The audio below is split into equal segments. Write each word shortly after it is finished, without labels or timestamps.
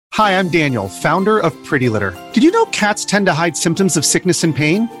Hi, I'm Daniel, founder of Pretty Litter. Did you know cats tend to hide symptoms of sickness and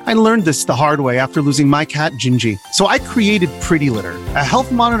pain? I learned this the hard way after losing my cat, Gingy. So I created Pretty Litter, a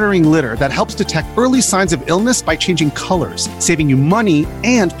health monitoring litter that helps detect early signs of illness by changing colors, saving you money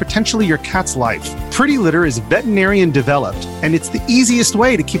and potentially your cat's life. Pretty Litter is veterinarian developed, and it's the easiest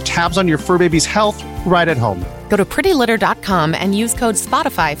way to keep tabs on your fur baby's health right at home. Go to prettylitter.com and use code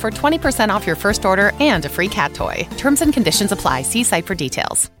SPOTIFY for 20% off your first order and a free cat toy. Terms and conditions apply. See site for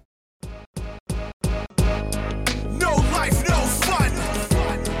details.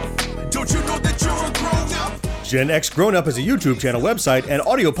 Gen X Grown Up is a YouTube channel, website, and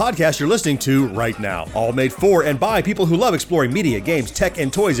audio podcast you're listening to right now. All made for and by people who love exploring media, games, tech,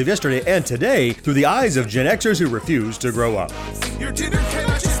 and toys of yesterday and today through the eyes of Gen Xers who refuse to grow up. Your dinner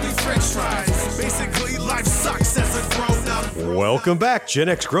cannot just be French fries. Basically, life sucks as a grown up. Welcome back, Gen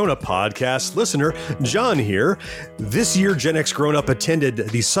X Grown Up podcast listener. John here. This year, Gen X Grown Up attended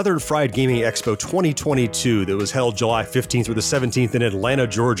the Southern Fried Gaming Expo 2022 that was held July 15th through the 17th in Atlanta,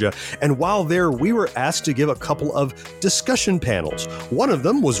 Georgia. And while there, we were asked to give a couple of discussion panels. One of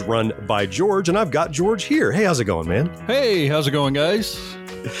them was run by George, and I've got George here. Hey, how's it going, man? Hey, how's it going, guys?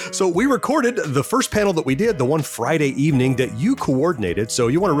 So we recorded the first panel that we did, the one Friday evening that you coordinated. So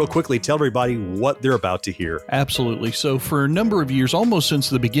you want to real quickly tell everybody what they're about to hear. Absolutely. So for a number of years, almost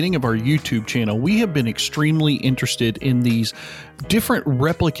since the beginning of our YouTube channel, we have been extremely interested in these different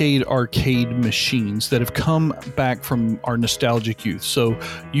Replicade arcade machines that have come back from our nostalgic youth. So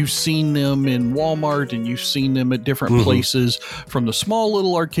you've seen them in Walmart and you've seen them at different places, from the small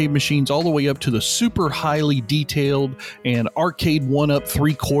little arcade machines all the way up to the super highly detailed and arcade one-up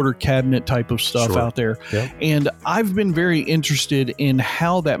three-quarter cabinet type of stuff out there. Yep. And I've been very interested in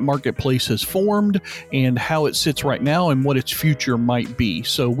how that marketplace has formed and how it sits right now and what its future might be.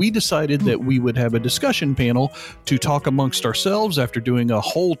 So we decided that we would have a discussion panel to talk amongst ourselves after doing a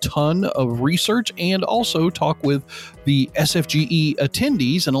whole ton of research, and also talk with the SFGE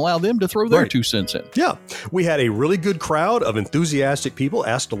attendees and allow them to throw their 2 cents in. Yeah, we had a really good crowd of enthusiastic people,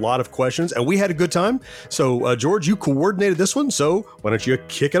 asked a lot of questions, and we had a good time. So, George, you coordinated this one, so why don't you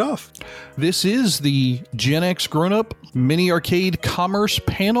kick it off? This is the Gen X Grown Up Mini Arcade Commerce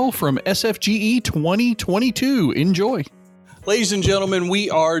Panel from SFGE 2022. Enjoy. Ladies and gentlemen,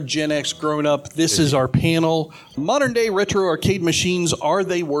 we are Gen X Grown Up. This is our panel. Modern day retro arcade machines, are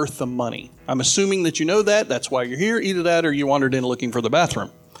they worth the money? I'm assuming that you know that. That's why you're here. Either that or you wandered in looking for the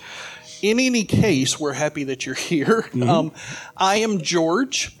bathroom. In any case, we're happy that you're here. I am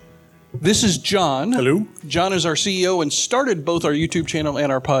George. This is John. Hello. John is our CEO and started both our YouTube channel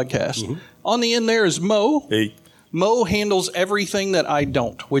and our podcast. On the end there is Mo. Hey. Mo handles everything that I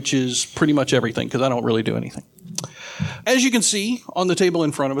don't, which is pretty much everything, because I don't really do anything. As you can see on the table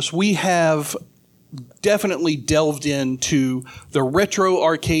in front of us, we have definitely delved into the retro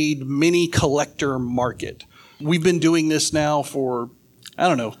arcade mini collector market. We've been doing this now for,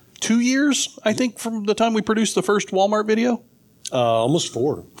 2 years, I think, from the time we produced the first Walmart video. Almost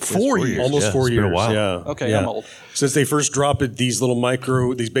 4. 4 years. Almost 4 years. Been a while. Yeah. Okay, yeah. I'm old. Since they first dropped these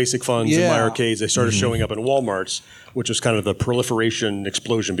these basic funds in my arcades, they started showing up in Walmarts, which was kind of the proliferation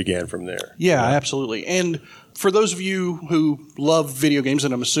explosion began from there. Yeah, absolutely. And for those of you who love video games,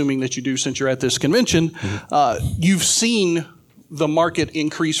 and I'm assuming that you do since you're at this convention, you've seen the market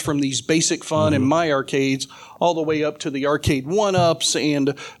increase from these basic fun and my arcades all the way up to the arcade one-ups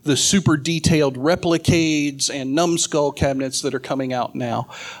and the super detailed Replicades and numbskull cabinets that are coming out now.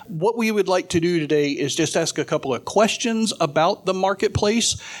 What we would like to do today is just ask a couple of questions about the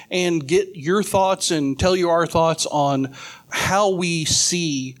marketplace and get your thoughts and tell you our thoughts on how we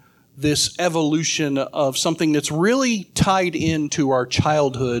see this evolution of something that's really tied into our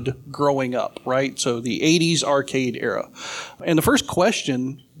childhood growing up, right? So the 80s arcade era. And the first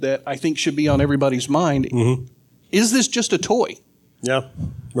question that I think should be on everybody's mind, is this just a toy? Yeah,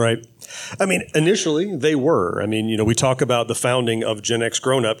 right. I mean, initially they were. I mean, we talk about the founding of Gen X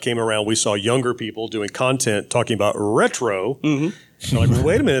Grown Up came around. We saw younger people doing content talking about retro. Like,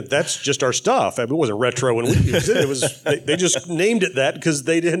 wait a minute, that's just our stuff. I mean, it wasn't retro when we used it. It was they just named it that because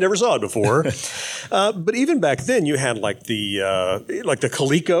they never saw it before. But even back then, you had like the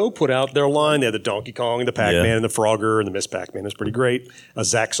Coleco put out their line. They had the Donkey Kong, and the Pac-Man, and the Frogger, and the Miss Pac-Man. It was pretty great.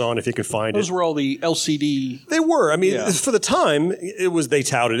 Zaxxon, if you could find Those were all the LCD. They were. I mean, for the time, they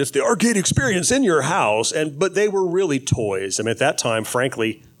touted it's the arcade experience in your house, but they were really toys. I mean, at that time,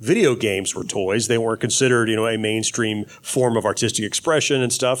 frankly, video games were toys. They weren't considered, a mainstream form of artistic expression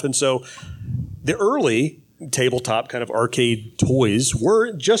and stuff. And so the early tabletop kind of arcade toys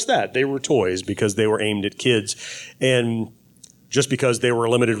were just that. They were toys because they were aimed at kids. And just because they were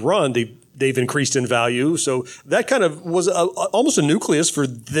a limited run, they've increased in value. So that kind of was almost a nucleus for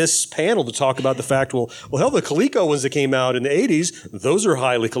this panel to talk about the fact, well, hell, the Coleco ones that came out in the 80s, those are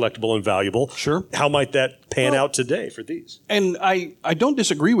highly collectible and valuable. Sure. How might that pan out today for these? And I don't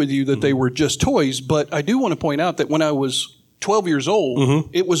disagree with you that they were just toys, but I do want to point out that when I was 12 years old,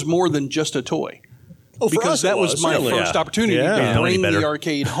 it was more than just a toy. Oh, for because us that it was my certainly. first opportunity to bring the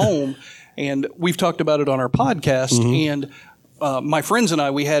arcade home. And we've talked about it on our podcast. And my friends and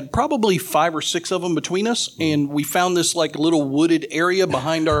I, we had probably 5 or 6 of them between us. And we found this like little wooded area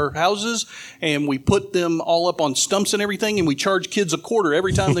behind our houses. And we put them all up on stumps and everything. And we charged kids $0.25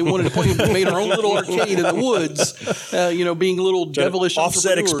 every time they wanted to play. We made our own little arcade in the woods, being little devilish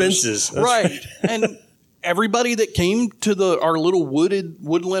offset entrepreneurs. expenses. That's right. And everybody that came to our little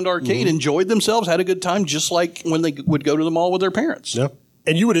woodland arcade enjoyed themselves, had a good time, just like when they would go to the mall with their parents. Yeah.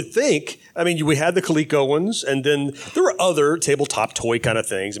 And you would think, we had the Coleco ones, and then there were other tabletop toy kind of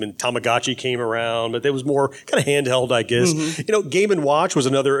things. Tamagotchi came around, but it was more kind of handheld, I guess. Game & Watch was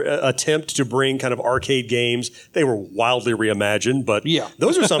another attempt to bring kind of arcade games. They were wildly reimagined, but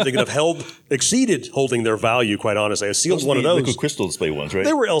those are something that have exceeded holding their value, quite honestly. I sealed one of those. Liquid crystal display ones, right?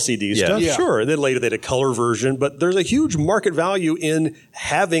 They were LCD stuff, sure. And then later they had a color version, but there's a huge market value in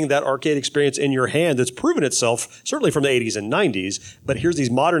having that arcade experience in your hand that's proven itself, certainly from the 80s and 90s, but here's these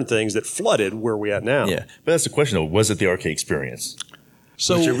modern things that flooded where we're at now. Yeah, but that's the question, though. Was it the arcade experience?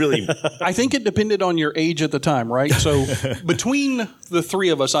 So really I think it depended on your age at the time, right? So between the 3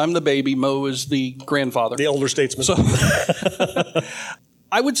 of us, I'm the baby, Mo is the grandfather. The elder statesman. So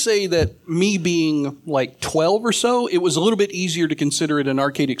I would say that me being like 12 or so, it was a little bit easier to consider it an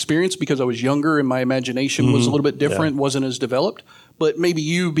arcade experience because I was younger and my imagination was a little bit different, wasn't as developed. But maybe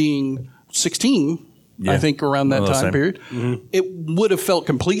you being 16, I think around that time period, it would have felt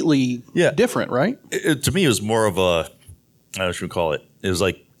completely different, right? To me, it was more of a, I don't know what you would call it. It was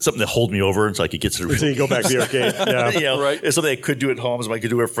like something that hold me over until I could get to the So you go back to the arcade. Yeah. Right. It's something I could do at home, something I could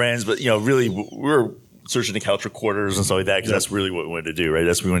do with friends, but really we were searching the couch recorders and stuff like that because that's really what we wanted to do, right?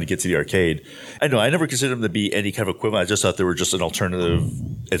 That's what we wanted to get to the arcade. I know I never considered them to be any kind of equivalent. I just thought they were just an alternative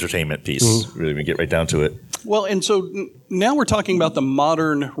entertainment piece. Really, we get right down to it. Well, and so now we're talking about the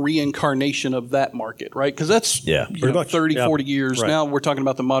modern reincarnation of that market, right? Because that's 30, 40 years. Right. Now we're talking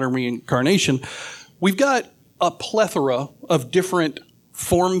about the modern reincarnation. We've got a plethora of different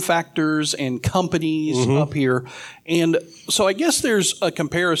form factors and companies up here. And so I guess there's a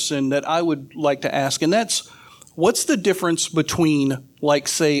comparison that I would like to ask, and that's what's the difference between, like,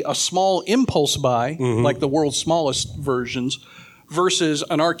 say, a small impulse buy, like the world's smallest versions, versus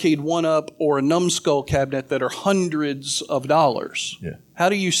an arcade 1-up or a numbskull cabinet that are hundreds of dollars? Yeah. How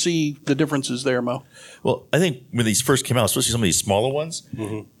do you see the differences there, Mo? Well, I think when these first came out, especially some of these smaller ones,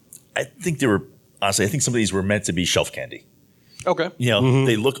 I think they were, honestly, I think some of these were meant to be shelf candy. Okay.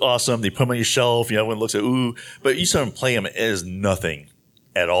 They look awesome. They put them on your shelf. Everyone looks at, ooh. But you saw them play them as nothing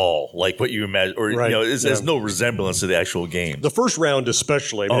at all, like what you imagine. Or, there's no resemblance to the actual game. The first round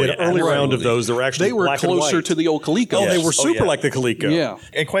especially. The early round of those, they were actually black and white. Closer to the old Coleco. Oh, they were super like the Coleco. Yeah.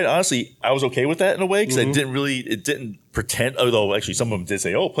 And quite honestly, I was okay with that in a way because it didn't pretend, although actually some of them did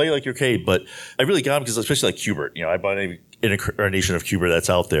say, oh, play like your arcade. But I really got them because especially like Q*bert. I bought an incarnation of Q*bert that's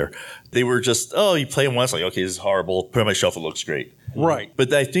out there. They were just, you play them once, like, okay, this is horrible. Put it on my shelf, it looks great. Right.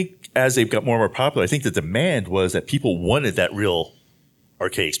 But I think as they've got more and more popular, I think the demand was that people wanted that real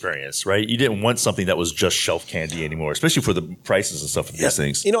arcade experience, right? You didn't want something that was just shelf candy anymore, especially for the prices and stuff of these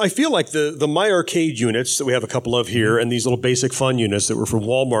things. I feel like the My Arcade units that we have a couple of here and these little basic fun units that were from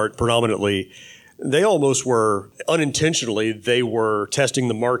Walmart predominantly, they almost were unintentionally, they were testing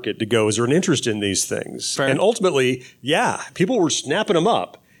the market to go, is there an interest in these things? Fair. And ultimately, people were snapping them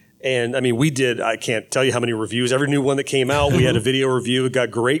up. And we did, I can't tell you how many reviews. Every new one that came out, we had a video review. It got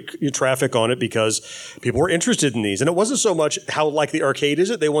great traffic on it because people were interested in these. And it wasn't so much how like the arcade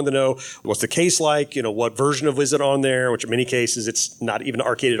is it. They wanted to know what's the case like, what version of is it on there, which in many cases it's not even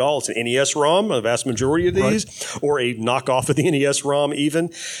arcade at all. It's an NES ROM, the vast majority of these, or a knockoff of the NES ROM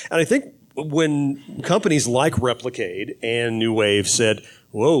even. And I think when companies like Replicade and New Wave said,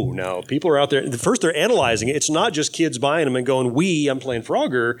 whoa, now people are out there. First, they're analyzing it. It's not just kids buying them and going, I'm playing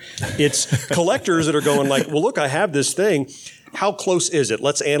Frogger. It's collectors that are going like, well, look, I have this thing. How close is it?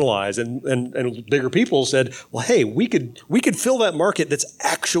 Let's analyze. And bigger people said, well, hey, we could fill that market that's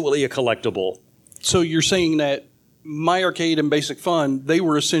actually a collectible. So you're saying that My Arcade and Basic Fun, they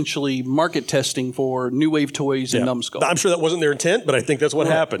were essentially market testing for New Wave toys and Numbskull. I'm sure that wasn't their intent, but I think that's what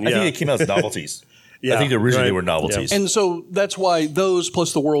happened. I think it came out as novelties. I think originally they were novelties. And so that's why those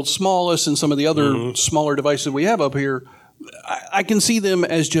plus the world's smallest and some of the other smaller devices we have up here, I can see them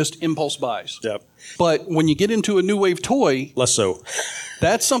as just impulse buys. Yep. But when you get into a New Wave toy... Less so.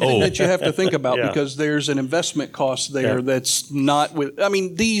 That's something that you have to think about Yeah. because there's an investment cost there that's not with. I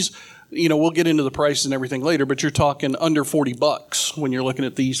mean, these. We'll get into the prices and everything later, but you're talking under $40 when you're looking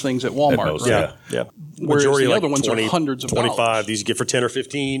at these things at Walmart. most, right? Yeah. Whereas Majority the like other ones are hundreds of 25. dollars. These you get for 10 or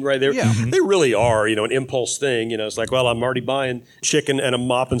 15 right there. Yeah. They really are, an impulse thing. It's like, well, I'm already buying chicken and a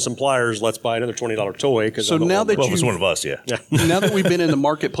mop and some pliers. Let's buy another $20 toy. So now that Well, if it's one of us, yeah. now that we've been in the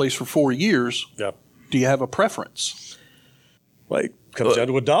marketplace for 4 years, Yeah. do you have a preference? Like, comes down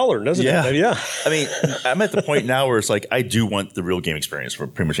to $1, doesn't Yeah. it? Yeah. I mean, I'm at the point now where it's like I do want the real game experience for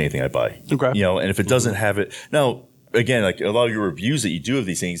pretty much anything I buy. Okay. And if it doesn't have it now, again, like a lot of your reviews that you do of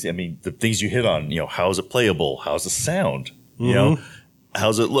these things, I mean, the things you hit on, how is it playable? How's the sound?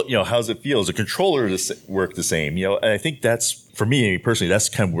 How's it look? How's it feel? Does the controller work the same? And I think that's for me personally, that's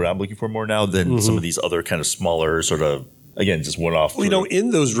kind of what I'm looking for more now than some of these other kind of smaller sort of. Again, just one off. Well,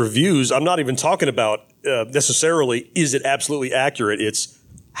 in those reviews, I'm not even talking about necessarily is it absolutely accurate. It's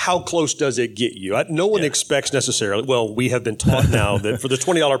how close does it get you? No one expects necessarily. Well, we have been taught now that for the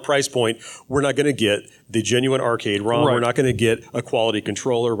 $20 price point, we're not going to get the genuine arcade ROM. Right. We're not going to get a quality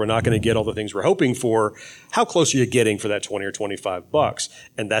controller. We're not going to get all the things we're hoping for. How close are you getting for that $20 or $25?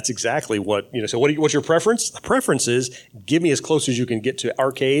 And that's exactly what So, what's your preference? The preference is give me as close as you can get to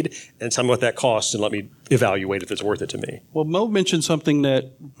arcade, and tell me what that costs, and let me evaluate if it's worth it to me. Well, Mo mentioned something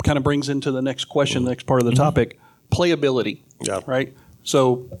that kind of brings into the next question, the next part of the topic, playability. Yeah. Right?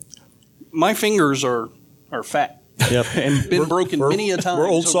 So my fingers are fat Yep. and been broken many a time. We're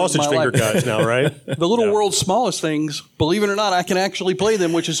old over sausage my finger life. guys now, right? The little world's smallest things, believe it or not, I can actually play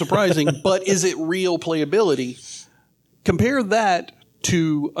them, which is surprising. But is it real playability? Compare that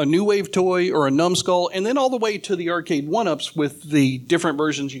to a New Wave toy or a Numbskull, and then all the way to the arcade one-ups with the different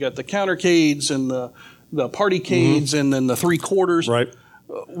versions. You got the countercades and the partycades and then the three-quarters. Right.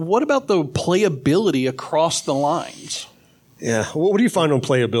 What about the playability across the lines? Yeah. What do you find on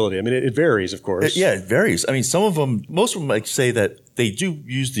playability? I mean, it varies, of course. It varies. I mean, most of them like say that they do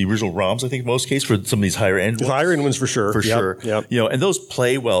use the original ROMs, I think in most cases for some of these higher end The ones. higher end ones for sure. For Yep, sure. Yep. And those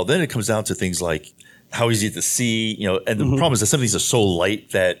play well. Then it comes down to things like how easy to see, and the problem is that some of these are so light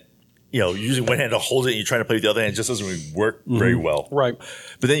that, using one hand to hold it and you're trying to play with the other hand, it just doesn't really work very well. Right.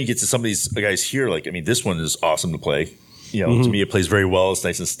 But then you get to some of these guys here, like, I mean, this one is awesome to play. To me, it plays very well. It's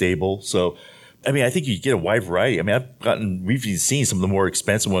nice and stable. So, I mean, I think you get a wide variety. I mean, we've even seen some of the more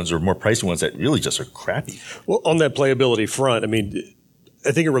expensive ones or more pricey ones that really just are crappy. Well, on that playability front, I mean,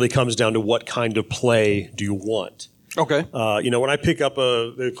 I think it really comes down to what kind of play do you want. Okay. When I pick up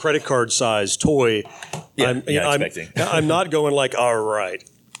a credit card size toy, I'm expecting. I'm not going like, all right,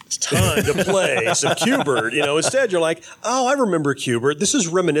 it's time to play some Q*bert. Instead you're like, oh, I remember Q*bert. This is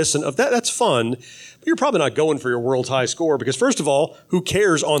reminiscent of that. That's fun. But you're probably not going for your world high score because, first of all, who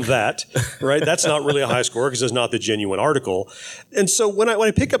cares on that, right? That's not really a high score because it's not the genuine article. And so when I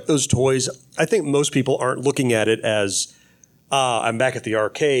pick up those toys, I think most people aren't looking at it as, I'm back at the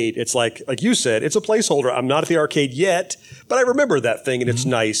arcade. It's like you said, it's a placeholder. I'm not at the arcade yet, but I remember that thing and it's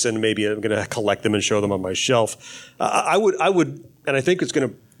nice, and maybe I'm going to collect them and show them on my shelf. I would, and I think it's going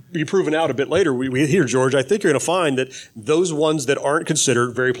to be proven out a bit later. We hear, George, I think you're going to find that those ones that aren't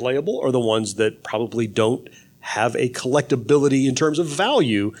considered very playable are the ones that probably don't have a collectability in terms of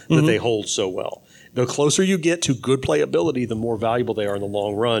value that they hold so well. The closer you get to good playability, the more valuable they are in the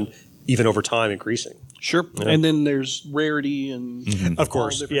long run, even over time increasing. Sure. Yeah. And then there's rarity and of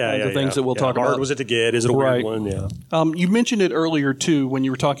course, kinds of things that we'll talk How about. hard was it to get? Is it a weird one? Yeah. You mentioned it earlier too when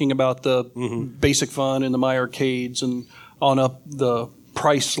you were talking about the basic fun and the My Arcades and on up the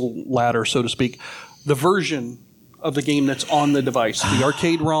price ladder, so to speak. The version of the game that's on the device, the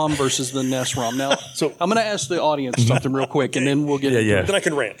arcade ROM versus the NES ROM. Now, so I'm going to ask the audience something real quick, and then we'll get into it. Then I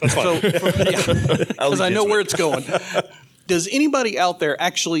can rant. That's fine. Because I know where it's going. Does anybody out there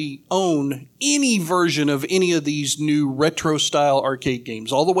actually own any version of any of these new retro-style arcade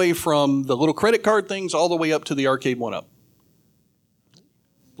games, all the way from the little credit card things all the way up to the arcade one-up?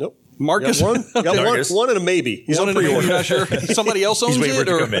 Nope. Marcus? Got one and a maybe. He's on pre-order. Not sure. Somebody else owns He's waiting it?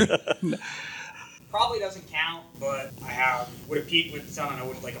 for it to come in. Probably doesn't count, but would a Pete with someone I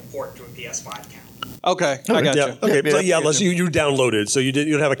would like a port to a PS5 count. Okay, I got you. Okay, unless you downloaded, so you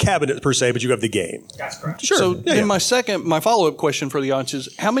don't have a cabinet per se, but you have the game. That's correct. Sure. So then my follow-up question for the audience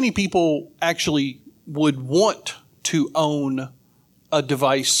is, how many people actually would want to own a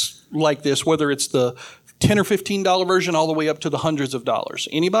device like this, whether it's the $10 or $15 version all the way up to the hundreds of dollars?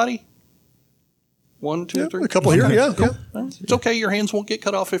 Anybody? 1, 2, 3. A couple here, yeah. It's okay. Your hands won't get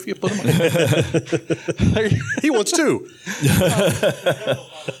cut off if you put them on. He wants two.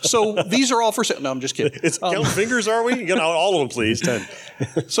 So these are all for sale. No, I'm just kidding. Count fingers, are we? Get out all of them, please.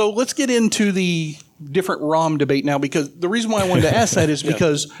 10. So let's get into the different ROM debate now, because the reason why I wanted to ask that is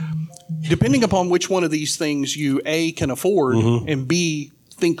because depending upon which one of these things you A, can afford, and B,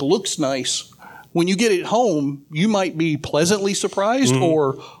 think looks nice, when you get it home, you might be pleasantly surprised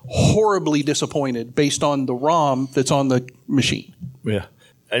or horribly disappointed based on the ROM that's on the machine. Yeah.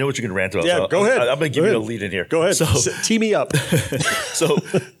 I know what you're going to rant about. Yeah, so go ahead. I'm going to give you a lead in here. Go ahead. So, tee me up. so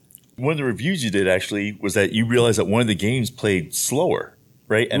one of the reviews you did actually was that you realized that one of the games played slower,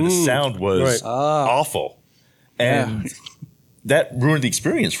 right? And the sound was awful. And that ruined the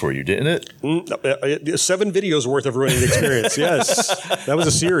experience for you, didn't it? 7 videos worth of ruining the experience. Yes. That was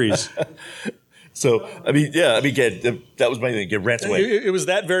a series. So, again, that was my thing. Get rant away. It was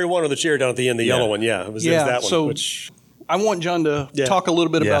that very one on the chair down at the end, the yellow one. Yeah, it was that one. So I want John to talk a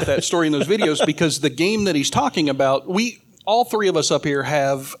little bit about that story in those videos, because the game that he's talking about, all three of us up here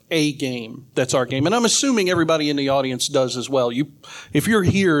have a game that's our game. And I'm assuming everybody in the audience does as well. If you're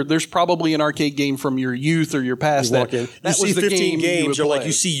here, there's probably an arcade game from your youth or your past. You see 15 games, you're like,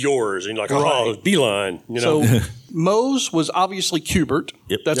 you see yours, and you're like, oh, Beeline. You know? So Moe's was obviously Q*bert.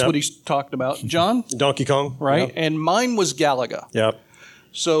 That's what he's talked about. John? Donkey Kong. Right. Yep. And mine was Galaga. Yep.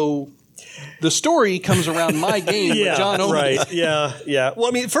 So the story comes around my game, but John owned it. Yeah. Well,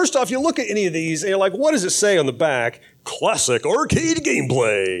 I mean, first off, you look at any of these, and you're like, what does it say on the back? Classic arcade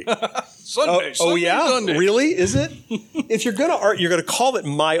gameplay. Sunday. Really? Is it? If you're gonna call it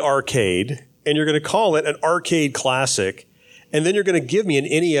My Arcade, and you're gonna call it an arcade classic, and then you're gonna give me an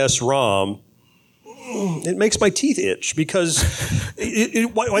NES ROM, it makes my teeth itch, because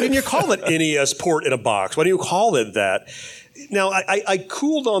why didn't you call it NES port in a box? Why do you call it that? Now, I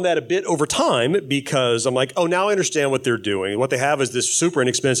cooled on that a bit over time, because I'm like, oh, now I understand what they're doing. What they have is this super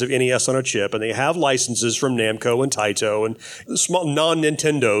inexpensive NES on a chip, and they have licenses from Namco and Taito and small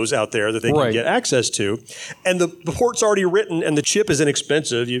non-Nintendos out there that they can get access to. And the port's already written, and the chip is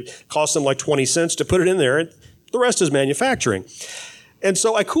inexpensive. It costs them like 20 cents to put it in there, and the rest is manufacturing. And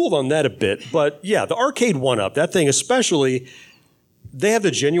so I cooled on that a bit. But yeah, the arcade 1-up, that thing especially, they have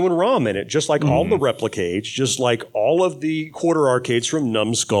the genuine ROM in it, just like all the Replicades, just like all of the quarter arcades from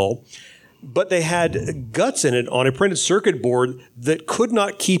Numbskull. But they had guts in it on a printed circuit board that could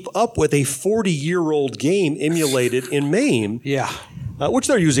not keep up with a 40-year-old game emulated in MAME. Which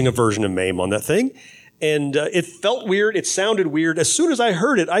they're using a version of MAME on that thing. And it felt weird. It sounded weird. As soon as I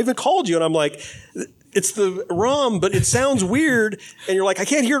heard it, I even called you, and I'm like, it's the ROM, but it sounds weird. And you're like, I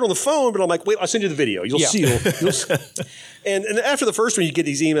can't hear it on the phone. But I'm like, wait, I'll send you the video. You'll see. You'll see. And after the first one, you get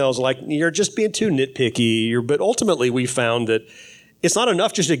these emails like, you're just being too nitpicky. But ultimately, we found that it's not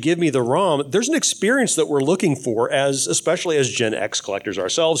enough just to give me the ROM. There's an experience that we're looking for, especially as Gen X collectors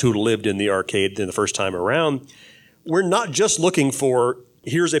ourselves who lived in the arcade the first time around. We're not just looking for,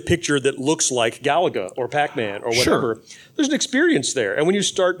 here's a picture that looks like Galaga or Pac-Man or whatever. Sure. There's an experience there. And when you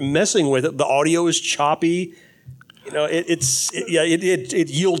start messing with it, the audio is choppy. You know, it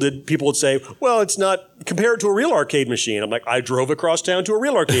yielded, people would say, well, it's not, compare it to a real arcade machine. I'm like, I drove across town to a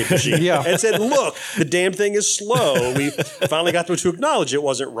real arcade machine and said, look, the damn thing is slow. We finally got them to acknowledge it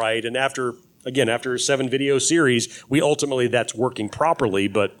wasn't right. And after a 7 video series, that's working properly,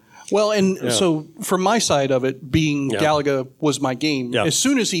 but... Well, and so from my side of it, being Galaga was my game, as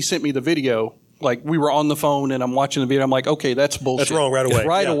soon as he sent me the video, like we were on the phone and I'm watching the video, I'm like, okay, that's bullshit. That's wrong right away.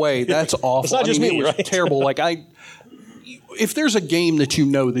 Right away, that's awful. It's not just me, it was terrible. Like if there's a game that you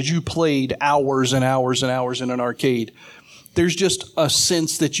know that you played hours and hours and hours in an arcade, there's just a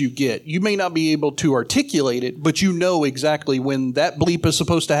sense that you get. You may not be able to articulate it, but you know exactly when that bleep is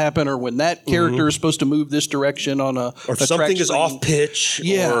supposed to happen or when that character is supposed to move this direction on a or if something is off pitch.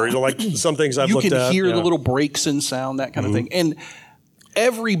 Or like some things I've looked at. You can hear the little breaks in sound, that kind of thing. And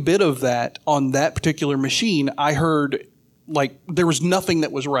every bit of that on that particular machine, I heard like there was nothing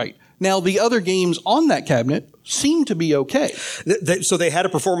that was right. Now, the other games on that cabinet seemed to be okay. So they had a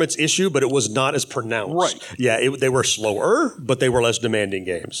performance issue, but it was not as pronounced. Right. Yeah, they were slower, but they were less demanding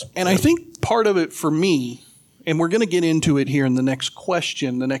games. And I think part of it for me, and we're going to get into it here in the next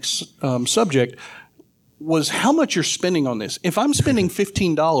question, the next subject, was how much you're spending on this. If I'm spending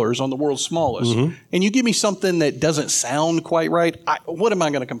 $15 on the world's smallest, and you give me something that doesn't sound quite right, what am I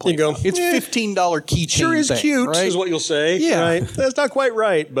going to complain about? It's $15 keychain. Sure is cute, right? Is what you'll say. Yeah. Right? That's not quite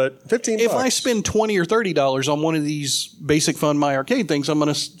right, but $15. If I spend $20 or $30 on one of these Basic Fun My Arcade things, I'm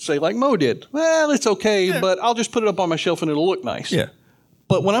going to say like Mo did, well, it's okay, but I'll just put it up on my shelf and it'll look nice. Yeah.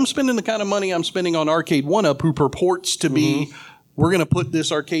 But when I'm spending the kind of money I'm spending on Arcade 1-Up, who purports to be, we're going to put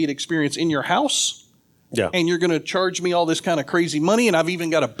this arcade experience in your house, and you're going to charge me all this kind of crazy money, and I've even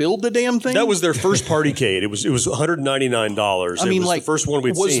got to build the damn thing? That was their first party cade. It was $199. I mean, it was like, the first one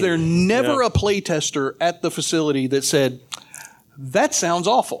we'd seen. Was there never a play tester at the facility that said, That sounds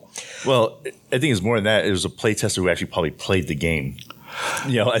awful. Well, I think it's more than that. It was a play tester who actually probably played the game.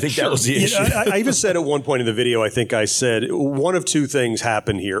 I think that was the issue. I even said at one point in the video, I think I said one of two things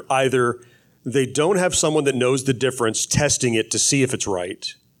happen here. Either they don't have someone that knows the difference testing it to see if it's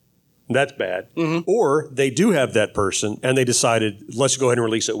right. That's bad. Or they do have that person and they decided, let's go ahead and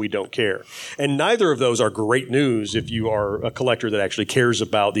release it. We don't care. And neither of those are great news if you are a collector that actually cares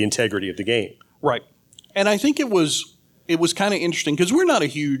about the integrity of the game. Right. And I think it was kind of interesting because we're not a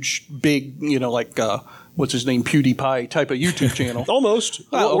huge, big, what's his name, PewDiePie type of YouTube channel. Almost.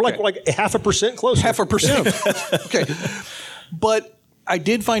 Oh, We're okay. like 0.5% closer. 0.5%. Okay. But I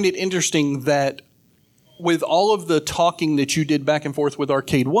did find it interesting that with all of the talking that you did back and forth with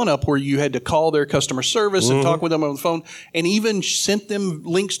Arcade 1-Up, where you had to call their customer service and talk with them on the phone, and even sent them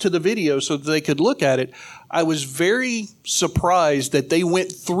links to the video so that they could look at it, I was very surprised that they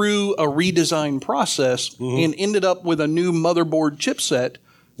went through a redesign process and ended up with a new motherboard chipset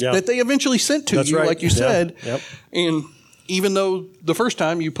that they eventually sent to you, like you said. Yep. And even though the first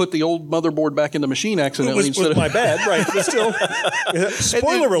time you put the old motherboard back in the machine accidentally. It was my bad, right. But still,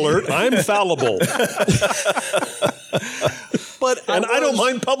 spoiler alert, I'm fallible. And I don't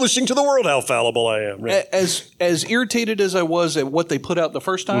mind publishing to the world how fallible I am. Right? As irritated as I was at what they put out the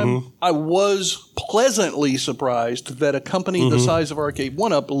first time, I was pleasantly surprised that a company the size of Arcade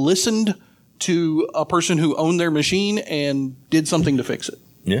 1-Up listened to a person who owned their machine and did something to fix it.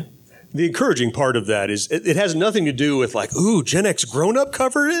 Yeah. The encouraging part of that is it has nothing to do with like, ooh, Gen X Grown Up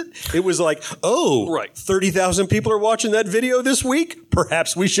covered it. It was like, 30,000 people are watching that video this week.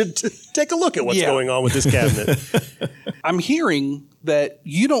 Perhaps we should take a look at what's going on with this cabinet. I'm hearing that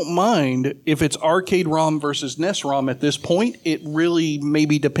you don't mind if it's arcade ROM versus NES ROM at this point. It really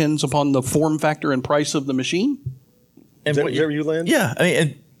maybe depends upon the form factor and price of the machine. And Is that where you land? Yeah.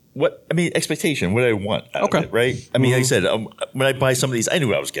 Expectation, what I want out of it, right? I mean, like I said, when I buy some of these, I knew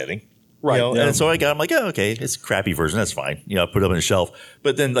what I was getting. Right. And so I'm like, oh, okay, it's a crappy version. That's fine. I put it up on the shelf.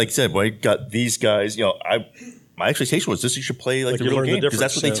 But then, like I said, when I got these guys, my expectation was this you should play like the real game because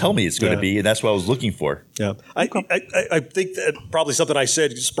that's what they tell me it's going to be. And that's what I was looking for. Yeah. I think that probably something I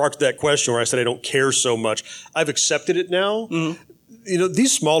said sparked that question where I said I don't care so much. I've accepted it now.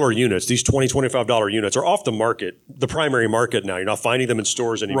 These smaller units, these $20, $25 units are off the market, the primary market now. You're not finding them in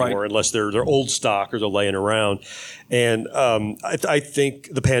stores anymore unless they're old stock or they're laying around. And I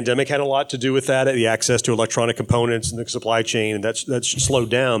think the pandemic had a lot to do with that, the access to electronic components and the supply chain, and that's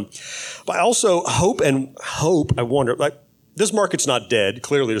slowed down. But I also I wonder, like, this market's not dead.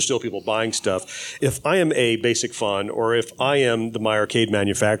 Clearly, there's still people buying stuff. If I am a Basic Fun or if I am the My Arcade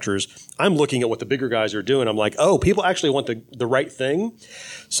manufacturers, I'm looking at what the bigger guys are doing. I'm like, oh, people actually want the right thing.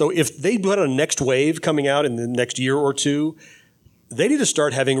 So if they put a next wave coming out in the next year or two, they need to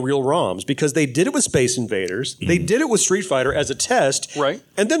start having real ROMs because they did it with Space Invaders. They did it with Street Fighter as a test. Right.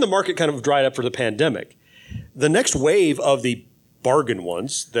 And then the market kind of dried up for the pandemic. The next wave of the bargain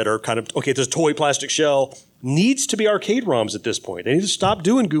ones that are kind of, okay, there's a toy plastic shell, needs to be arcade ROMs at this point. They need to stop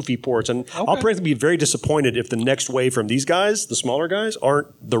doing goofy ports. And I'll probably be very disappointed if the next wave from these guys, the smaller guys,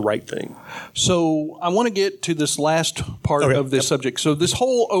 aren't the right thing. So I want to get to this last part of this subject. So this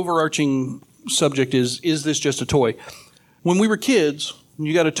whole overarching subject is this just a toy? When we were kids, when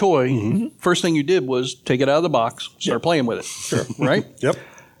you got a toy, first thing you did was take it out of the box, start playing with it. Sure. Right? Yep.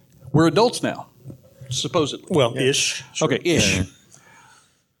 We're adults now, supposedly. Well, ish. Sure. Okay, ish. Yeah.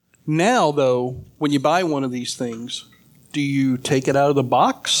 Now, though, when you buy one of these things, do you take it out of the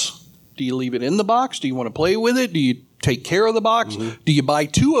box? Do you leave it in the box? Do you want to play with it? Do you take care of the box? Do you buy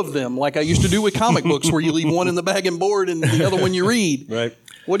two of them like I used to do with comic books where you leave one in the bag and board and the other one you read? Right.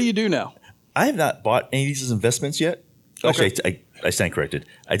 What do you do now? I have not bought any of these as investments yet. Okay. I stand corrected.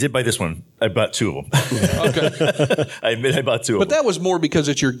 I did buy this one. I bought two of them. Okay. I admit I bought two of them. But that was more because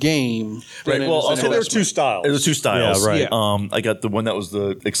it's your game. Right. Well, also there were two styles. There were two styles. Yeah, right. Yeah. I got the one that was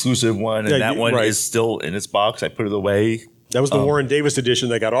the exclusive one, and that one is still in its box. I put it away. That was the Warren Davis edition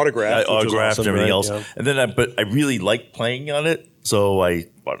that got autographed. I autographed awesome, and everything right? else. And then but I really liked playing on it, so I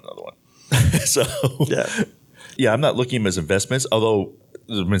bought another one. So yeah, I'm not looking at them as investments, although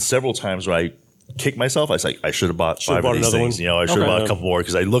there's been several times where I kick myself. I was like, I should have bought five of these things. I should have bought a couple more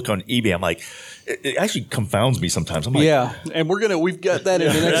because I look on eBay. I'm like, it actually confounds me sometimes. I'm like, and we've got that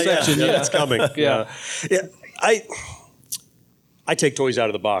in the next section. Yeah, it's coming. Yeah. I take toys out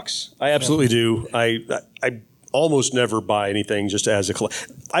of the box. I absolutely do. I almost never buy anything just as a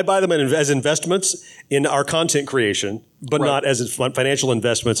I buy them as investments in our content creation, but not as financial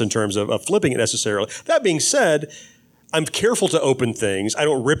investments in terms of flipping it necessarily. That being said, I'm careful to open things. I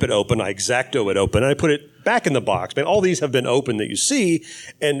don't rip it open. I X-Acto it open. And I put it back in the box. Man, all these have been open that you see.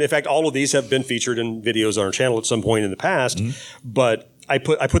 And in fact, all of these have been featured in videos on our channel at some point in the past. But I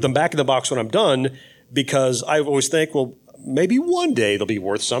put them back in the box when I'm done because I always think, well, maybe one day they'll be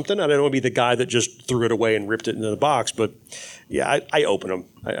worth something. I don't want to be the guy that just threw it away and ripped it into the box. But yeah, I open them.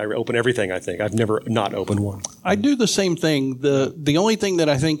 I open everything, I think. I've never not opened one. I do the same thing. The only thing that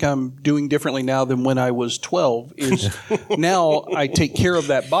I think I'm doing differently now than when I was 12 is now I take care of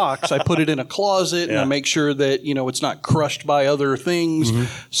that box. I put it in a closet and I make sure that, it's not crushed by other things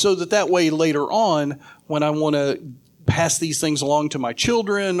so that way later on when I want to pass these things along to my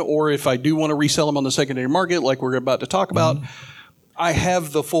children, or if I do want to resell them on the secondary market like we're about to talk about, I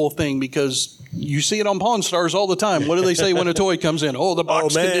have the full thing because you see it on Pawn Stars all the time. What do they say when a toy comes in? Oh, the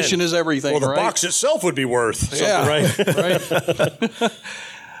box condition is everything. Well, the box itself would be worth something, right?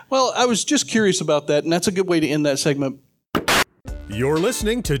 Well, I was just curious about that, and that's a good way to end that segment. You're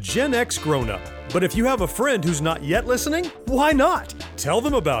listening to Gen X Grown Up. But if you have a friend who's not yet listening, why not? Tell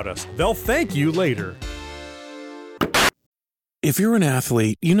them about us. They'll thank you later. If you're an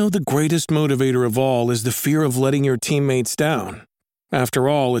athlete, you know the greatest motivator of all is the fear of letting your teammates down. After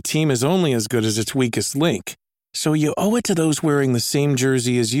all, a team is only as good as its weakest link. So you owe it to those wearing the same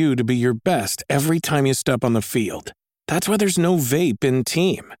jersey as you to be your best every time you step on the field. That's why there's no vape in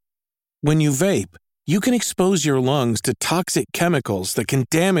team. When you vape, you can expose your lungs to toxic chemicals that can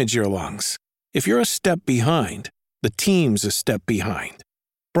damage your lungs. If you're a step behind, the team's a step behind.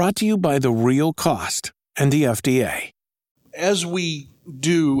 Brought to you by The Real Cost and the FDA. As we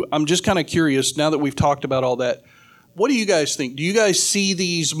do, I'm just kind of curious, now that we've talked about all that, what do you guys think? Do you guys see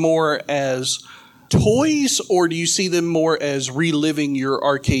these more as toys, or do you see them more as reliving your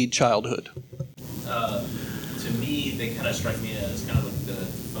arcade childhood? To me, they kind of strike me as kind of like the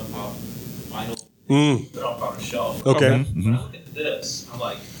Fun Pop vinyl put up on a shelf. Okay. When I look at this, I'm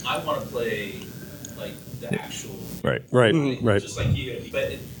like, I want to play like the actual. Right. Just like you.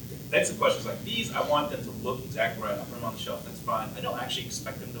 But that's the question. It's like these, I want them to look exactly right. I'll put them on the shelf. That's fine. I don't actually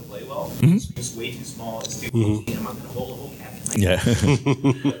expect them to play well. It's way too small. It's too easy. I'm not going to hold a whole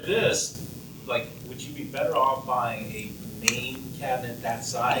cabinet. But this, like, would you be better off buying a main cabinet that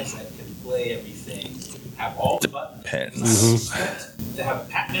size that can play everything, have all the button pens, to have a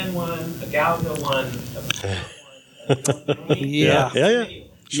Pac-Man one, a Galaga one, a Pac-Man one.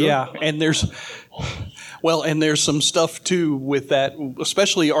 Yeah, and there's some stuff too with that,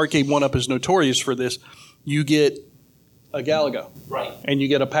 especially Arcade 1-Up is notorious for this. You get a Galaga, right, and you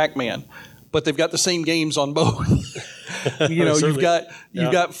get a Pac-Man, but they've got the same games on both. You've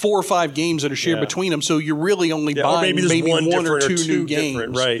got 4 or 5 games that are shared between them, so you're really only buying maybe one or two new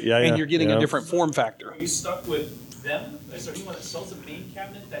games, right? And you're getting a different form factor. Are you stuck with them? Is there anyone that sells a main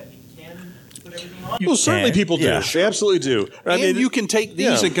cabinet that you can put everything on? Well, certainly people do. Yeah. They absolutely do. And you can take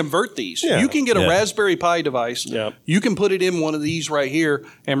these and convert these. You can get a Raspberry Pi device. You can put it in one of these right here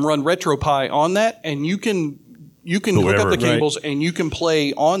and run RetroPie on that, and you can hook up the cables and you can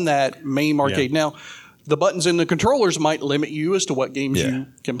play on that main arcade. Now, the buttons in the controllers might limit you as to what games you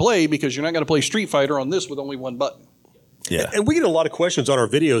can play because you're not going to play Street Fighter on this with only one button. Yeah. And we get a lot of questions on our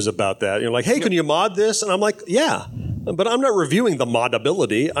videos about that. You're like, hey, can you mod this? And I'm like, yeah. But I'm not reviewing the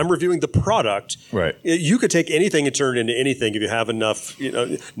modability. I'm reviewing the product. Right. You could take anything and turn it into anything if you have enough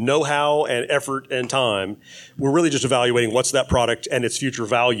know-how and effort and time. We're really just evaluating what's that product and its future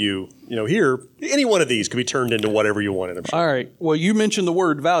value. Here, any one of these could be turned into whatever you wanted. I'm sure. All right. Well, you mentioned the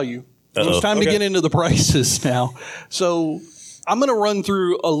word value. So it's time to get into the prices now. So I'm going to run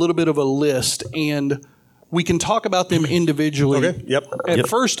through a little bit of a list, and we can talk about them individually. Okay. At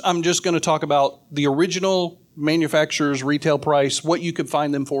first, I'm just going to talk about the original manufacturer's retail price, what you could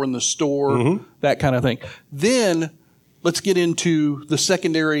find them for in the store, that kind of thing. Then let's get into the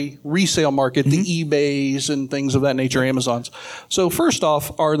secondary resale market, the eBays and things of that nature, Amazons. So first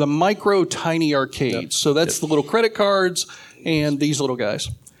off are the micro tiny arcades. So that's the little credit cards and these little guys.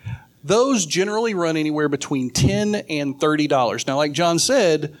 Those generally run anywhere between $10 and $30. Now, like John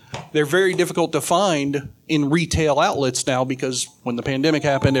said, they're very difficult to find in retail outlets now because when the pandemic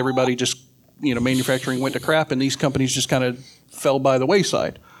happened, everybody just, manufacturing went to crap and these companies just kind of fell by the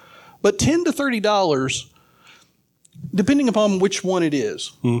wayside. But $10 to $30, depending upon which one it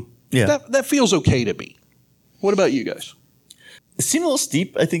is, that feels okay to me. What about you guys? It seemed a little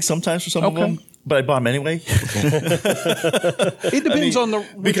steep, I think, sometimes for some of them. But I bought them anyway. It depends on the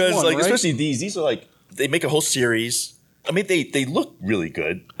because one, like right? especially these are like they make a whole series. I mean they look really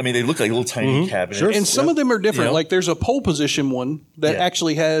good. I mean they look like little tiny cabinets. Sure. And some of them are different. Like there's a pole position one that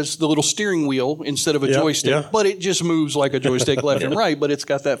actually has the little steering wheel instead of a joystick, but it just moves like a joystick left and right. But it's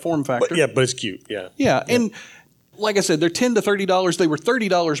got that form factor. But it's cute. Yeah. And like I said, they're $10 to $30. They were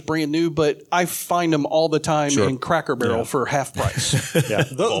 $30 brand new, but I find them all the time in Cracker Barrel for half price.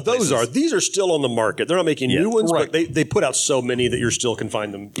 These are still on the market. They're not making new ones, but they put out so many that you still can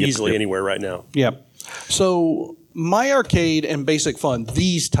find them easily anywhere right now. Yeah. So My Arcade and Basic Fun,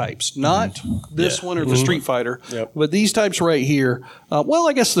 these types, not this one or the Street Fighter, but these types right here. Well,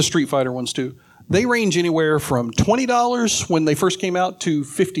 I guess the Street Fighter ones too. They range anywhere from $20 when they first came out to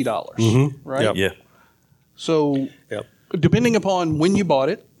 $50, right? Yeah. So depending upon when you bought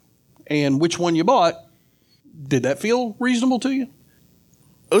it and which one you bought, did that feel reasonable to you?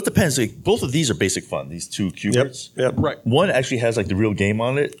 Oh, it depends. Like, both of these are Basic Fun, these two Q-Berts. Right. One actually has like the real game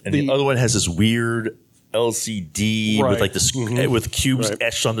on it, and the other one has this weird LCD with like the with cubes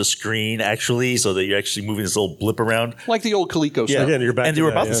etched on the screen, actually, so that you're actually moving this little blip around. Like the old Coleco stuff. Again, you're back and to they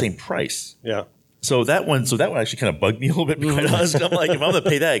were that, about the same price. Yeah. So that one actually kind of bugged me a little bit, to be quite honest. I'm like, if I'm going to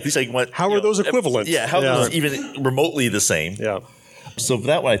pay that, at least I want. How are those equivalent? How are those even remotely the same? Yeah. So for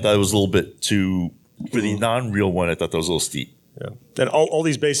that one, I thought it was a little bit too. For the non-real one, I thought that was a little steep. Yeah. And all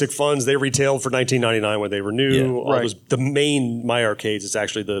these Basic Funds, they retailed for $19.99 when they were new. Yeah. The main My Arcades, it's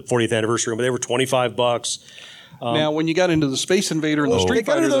actually the 40th anniversary, but they were $25. Now, when you got into the Space Invader and the Street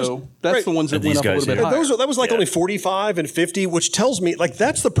Fighter, though, that's the ones that went up a little bit higher. That was like only $45 and $50, which tells me like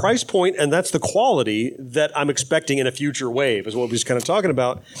that's the price point and that's the quality that I'm expecting in a future wave, is what we was kind of talking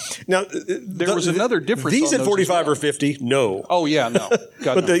about. Now, there was another difference. These at $45 or $50, no. Oh yeah, no.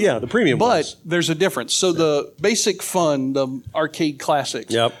 But the premium ones. But there's a difference. So the Basic Fun, the arcade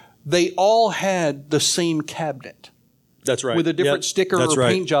classics, they all had the same cabinet. That's right. With a different sticker or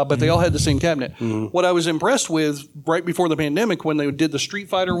paint job, but they all had the same cabinet. What I was impressed with right before the pandemic, when they did the Street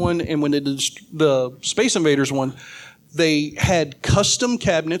Fighter one and when they did the Space Invaders one, they had custom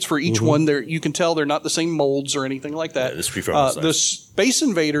cabinets for each one. There, you can tell they're not the same molds or anything like that. The Street Fighter the Space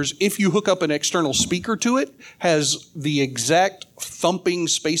Invaders, if you hook up an external speaker to it, has the exact thumping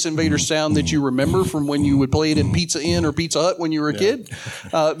Space Invader sound that you remember from when you would play it in Pizza Inn or Pizza Hut when you were a kid.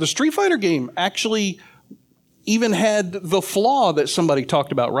 The Street Fighter game actually even had the flaw that somebody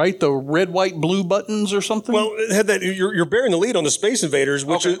talked about, right? The red, white, blue buttons or something. Well, it had that. You're bearing the lead on the Space Invaders,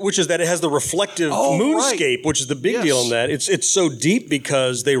 which is that it has the reflective moonscape, which is the big deal on that. It's so deep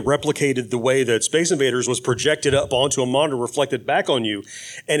because they replicated the way that Space Invaders was projected up onto a monitor, reflected back on you,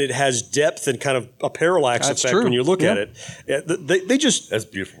 and it has depth and kind of a parallax effect when you look at it. They just that's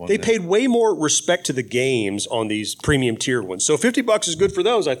beautiful. They paid way more respect to the games on these premium tiered ones. So $50 is good for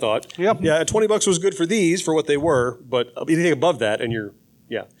those, I thought. Yeah, $20 was good for these for what they were, but anything above that, and you're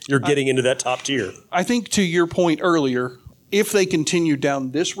getting into that top tier. I think to your point earlier, if they continue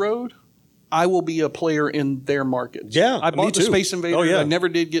down this road, I will be a player in their markets. Yeah, I bought the Space Invader. Oh, yeah. I never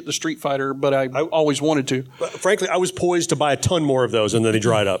did get the Street Fighter, but I always wanted to. But frankly, I was poised to buy a ton more of those, and then they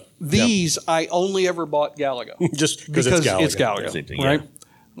dried up. These I only ever bought Galaga, just because it's Galaga, right?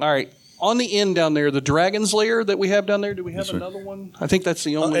 All right. On the end down there, the Dragon's Lair that we have down there, do we have another one? I think that's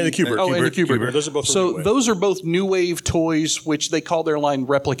the only. And the Q-Bert. And the Q-Bert. Those are both those are both New Wave toys, which they call their line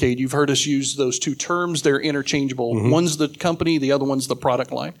Replicate. You've heard us use those two terms. They're interchangeable. One's the company, the other one's the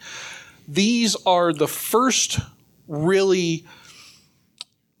product line. These are the first really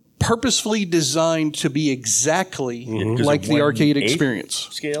purposefully designed to be exactly like the arcade experience.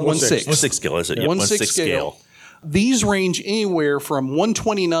 Scale? 1/6. 1/6 scale, is it? Yeah. 1/6 scale. These range anywhere from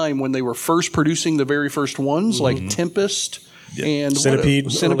 129 when they were first producing the very first ones, like Tempest and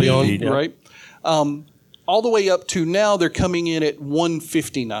Centipede, right? All the way up to now, they're coming in at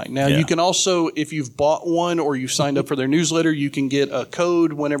 159. Now, you can also, if you've bought one or you've signed up for their newsletter, you can get a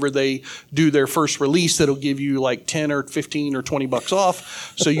code whenever they do their first release that'll give you like 10 or 15 or $20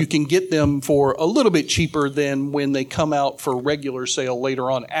 off. So you can get them for a little bit cheaper than when they come out for regular sale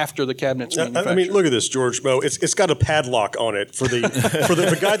later on after the cabinet's manufactured. I mean, look at this, George Mo. It's got a padlock on it for the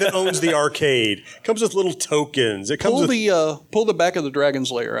the guy that owns the arcade. It comes with little tokens. It comes pull the back of the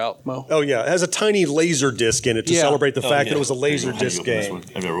Dragon's Lair out, Mo. Oh yeah, it has a tiny laser disc in it to celebrate the fact that it was a laser disc game.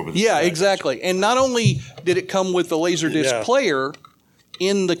 Yeah, exactly. And not only did it come with the laser disc player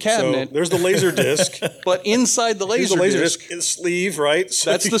in the cabinet, so there's the laser disc, but inside the laser disc, sleeve, right?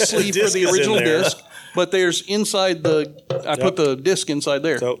 So that's the sleeve for the original disc. But there's inside I put the disc inside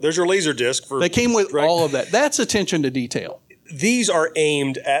there. So there's your laser disc. They came with all of that. That's attention to detail. These are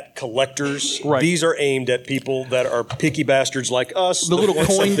aimed at collectors. Right. These are aimed at people that are picky bastards like us. The little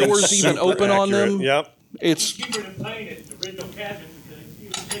coin doors even open on them. Yep. It's cheaper than playing it, the original cabinet, because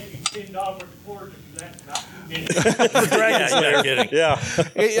it would take you $10 worth of quarters for that.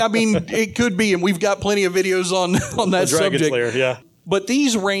 I mean, it could be, and we've got plenty of videos on that subject. Slayer, But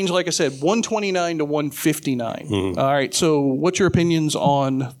these range, like I said, 129 to 159. All right. So, what's your opinions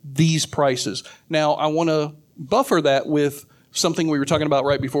on these prices? Now, I want to buffer that with something we were talking about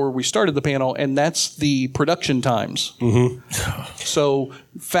right before we started the panel, and that's the production times. So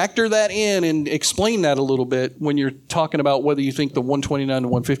factor that in and explain that a little bit when you're talking about whether you think the 129 to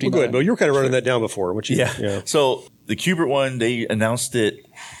 159. Well, go ahead, Bill. You were kind of running that down before. Yeah. So the Q*bert one, they announced it,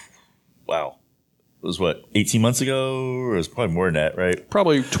 it was 18 months ago? Or it was probably more than that, right?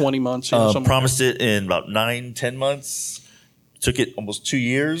 Probably 20 months. Promised it in about 9-10 months. Took it almost 2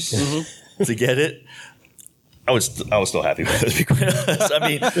 years to get it. I was still happy with it, to be quite honest. I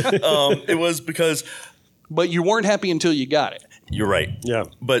mean, it was because... But you weren't happy until you got it. You're right. Yeah.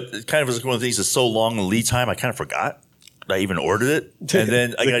 But it kind of was one of the things that's so long in lead time, I kind of forgot I even ordered it. And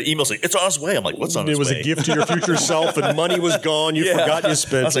then I got an email saying, it's on its way. I'm like, what's on its way? It was a gift to your future self, and money was gone. You forgot you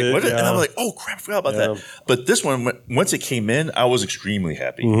spent I was like, it. what? And I'm like, oh, crap, I forgot about that. But this one, once it came in, I was extremely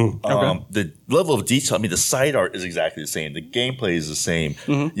happy. The level of detail, I mean, the side art is exactly the same. The gameplay is the same.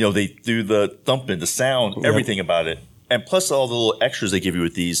 You know, they do the thumping, the sound, everything about it. And plus all the little extras they give you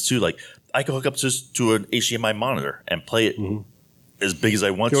with these, too. Like, I can hook up to an HDMI monitor and play it as big as I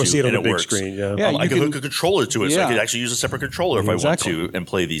want to, see it on and the it big works. Screen, I can hook a controller to it, so I could actually use a separate controller if I want to and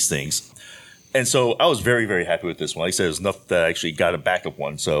play these things. And so I was very, very happy with this one. Like I said, it was enough that I actually got a backup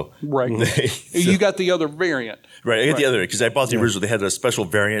one. So you got the other variant. Right, I got the other because I bought the original. They had a special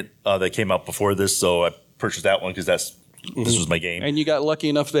variant that came out before this, so I purchased that one because this was my game. And you got lucky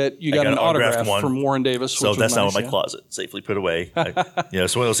enough that you got an autograph from Warren Davis. So that's now in my closet, safely put away.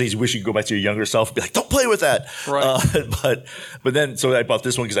 It's one of those things you wish you could go back to your younger self and be like, don't play with that. Right. But then, so I bought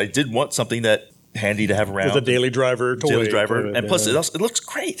this one because I did want something that handy to have around. With a daily driver toy. Daily driver. And plus, it looks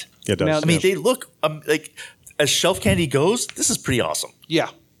great. It does. Now, I mean, they look like, as shelf candy goes, this is pretty awesome. Yeah.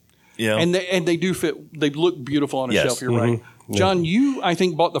 You know? And they do fit. They look beautiful on a shelf. You're right. John, you, I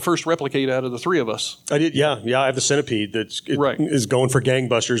think, bought the first Replicate out of the three of us. I did, yeah. I have the Centipede that is going for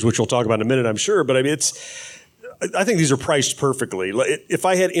gangbusters, which we'll talk about in a minute, I'm sure. But I mean, I think these are priced perfectly. If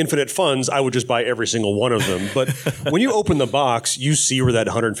I had infinite funds, I would just buy every single one of them. But when you open the box, you see where that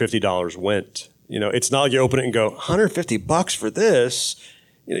 $150 went. You know, it's not like you open it and go, $150 for this.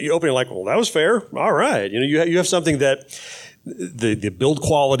 You know, you open it like, well, that was fair. All right. You know, you have something that the build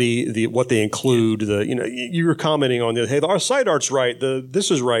quality, what they include, you were commenting on our side art's right, this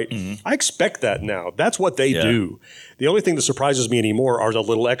is right. I expect that now. That's what they do. The only thing that surprises me anymore are the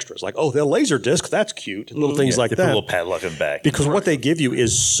little extras, like, the laser disc, that's cute, little things like they that. Put a little padlock in the back because what they give you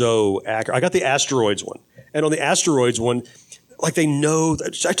is so accurate. I got the Asteroids one, and on the Asteroids one, like they know.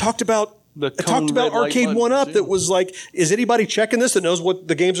 I talked about Arcade 1-Up that was like, is anybody checking this that knows what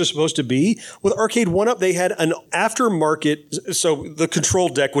the games are supposed to be? With Arcade 1-Up, they had an aftermarket, so the control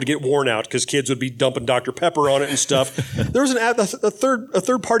deck would get worn out because kids would be dumping Dr. Pepper on it and stuff. There was a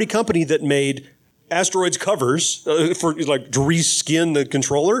third-party company that made Asteroids covers for like to reskin the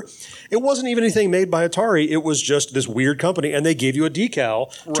controller. It wasn't even anything made by Atari. It was just this weird company, and they gave you a decal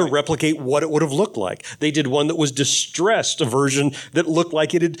to replicate what it would have looked like. They did one that was distressed, a version that looked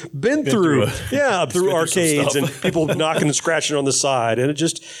like it had been through arcades and people knocking and scratching on the side. And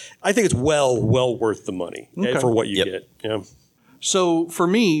I think it's well worth the money for what you get. Yeah. So for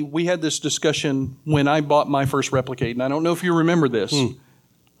me, we had this discussion when I bought my first Replicate, and I don't know if you remember this.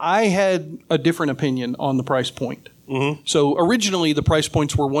 I had a different opinion on the price point. So originally the price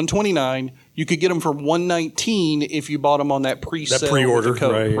points were $129. You could get them for $119 if you bought them on that pre-order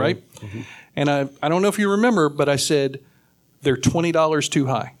code, right? And I don't know if you remember, but I said they're $20 too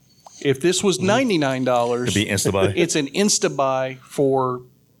high. If this was $99, it'd be Instabuy. It's an Instabuy for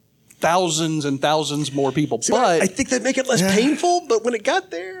thousands and thousands more people. See, but I think that make it less painful. But when it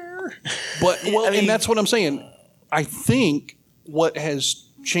got there, and that's what I'm saying. I think what has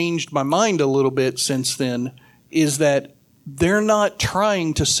changed my mind a little bit since then is that they're not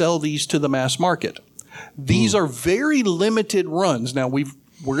trying to sell these to the mass market. These are very limited runs. Now we're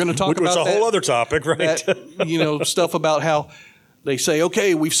going to talk about a whole other topic, right? Stuff about how they say,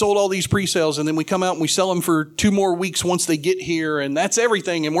 okay, we've sold all these pre-sales, and then we come out and we sell them for 2 more weeks once they get here, and that's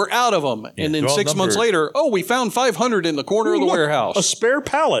everything, and we're out of them. Yeah, and then 6 months later, we found 500 in the corner of the warehouse. A spare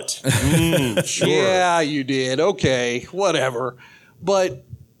pallet. Sure. Yeah, you did. Okay, whatever. But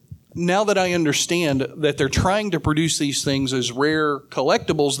now that I understand that they're trying to produce these things as rare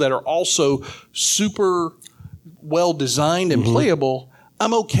collectibles that are also super well designed and playable,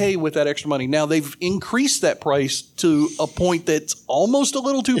 I'm okay with that extra money. Now they've increased that price to a point that's almost a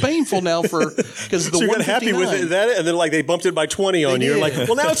little too painful now because the so you got happy with it, and then like they bumped it by 20 on you. Like,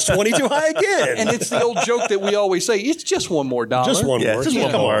 well, now it's 20 too high again. And it's the old joke that we always say: it's just $1 more. Just one more. Just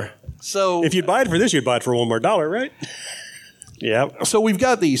one more. So if you'd buy it for this, you'd buy it for $1 more, right? Yeah. So we've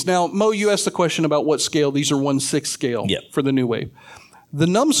got these. Now, Mo, you asked the question about what scale. These are 1/6 scale for the New Wave. The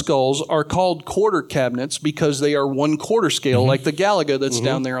numbskulls are called quarter cabinets because they are 1/4 scale, like the Galaga that's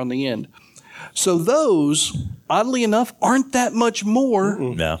down there on the end. So those, oddly enough, aren't that much more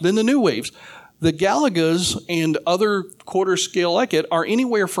than the New Waves. The Galagas and other quarter scale like it are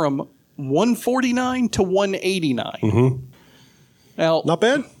anywhere from $149 to $189. Now, not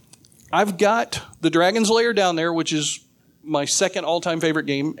bad. I've got the Dragon's Lair down there, which is my second all-time favorite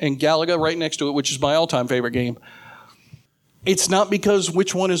game, and Galaga right next to it, which is my all-time favorite game. It's not because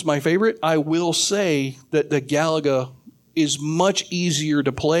which one is my favorite. I will say that the Galaga is much easier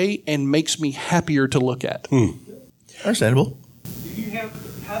to play and makes me happier to look at. Understandable. Do you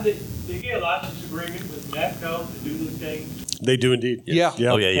have do you get a license agreement with Natco to do the thing? They do indeed. Yeah.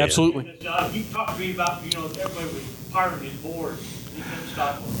 Oh, yeah. Absolutely. Because, you talked to me about, everybody was pirating boards.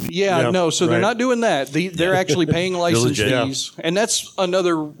 So they're not doing that. They're actually paying license legit. fees. And that's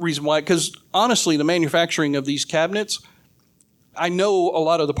another reason why, because honestly, the manufacturing of these cabinets, I know a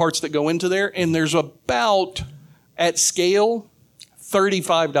lot of the parts that go into there, and there's about, at scale,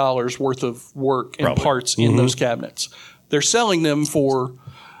 $35 worth of work and parts in those cabinets. They're selling them for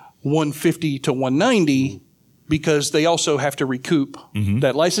 $150 to $190 because they also have to recoup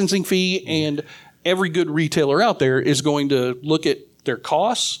that licensing fee, and every good retailer out there is going to look at their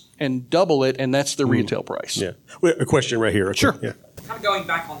costs and double it, and that's the retail price. Yeah. A question right here. Sure. Yeah. Kind of going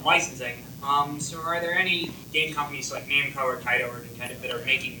back on licensing, so are there any game companies like Namco or Taito or Nintendo that are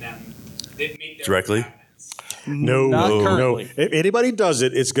making them that make their Directly? No, Not no. currently. If anybody does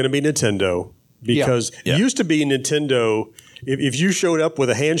it, it's going to be Nintendo. Because it used to be Nintendo, if you showed up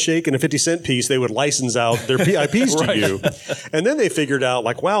with a handshake and a 50-cent piece, they would license out their PIPs to you. And then they figured out,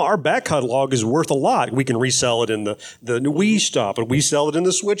 like, wow, our back catalog is worth a lot. We can resell it in the Wii shop, and we sell it in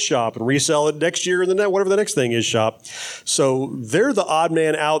the Switch shop, and resell it next year in the whatever the next thing is shop. So they're the odd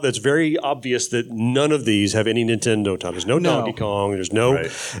man out that's very obvious that none of these have any Nintendo time. There's no Donkey Kong. There's no,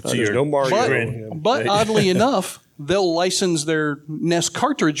 there's no Mario. But oddly enough, they'll license their NES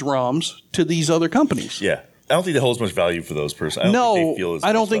cartridge ROMs to these other companies. Yeah. I don't think that holds much value for those persons. I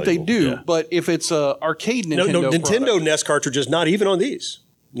don't think they do. Yeah. But if it's a arcade Nintendo Nintendo product, NES cartridges, not even on these.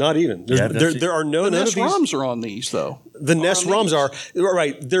 Not even. There are no the none NES of these. ROMs are on these, though. The NES ROMs are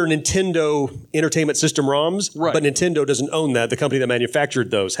right. They're Nintendo Entertainment System ROMs, but Nintendo doesn't own that. The company that manufactured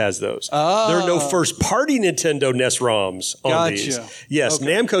those has those. There are no first-party Nintendo NES ROMs on these. Yes,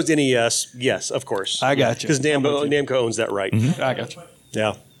 Namco's NES. Yes, of course. I got you. Because Namco owns that right. I got you.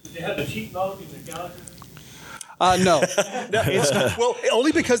 Yeah. They have the cheap mode in the Galaga. No. It's not, well,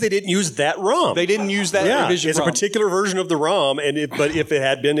 only because they didn't use that ROM. They didn't use that revision it's ROM. a particular version of the ROM, but if it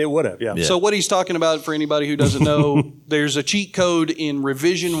had been, it would have. Yeah. So what he's talking about, for anybody who doesn't know, there's a cheat code in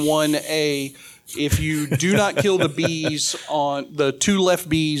Revision 1A. If you do not kill the bees on the two left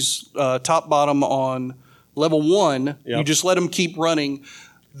bees, top bottom on level 1, you just let them keep running.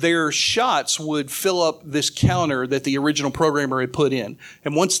 Their shots would fill up this counter that the original programmer had put in.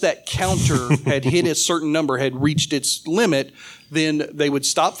 And once that counter had hit a certain number, had reached its limit, then they would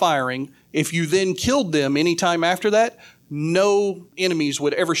stop firing. If you then killed them anytime after that, no enemies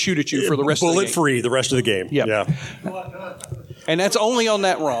would ever shoot at you for the rest of the game. Bullet-free the rest of the game. Yep. Yeah. And that's only on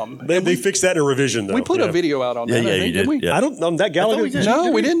that ROM. They fixed that in a revision, though. We put a video out on that, I think, didn't we? Yeah. I don't know. That Galaga?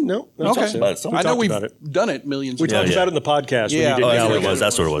 No, we didn't. No. Okay. I know we've about it. done it millions We of talked times. about it in the podcast. Yeah. When you did That's what Galaga. it was.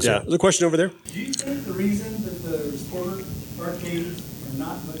 That's what it was. Yeah. Yeah. There's a question over there. Do you think the reason that the sport arcades are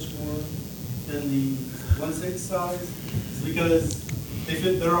not much more than the 1/6 size is because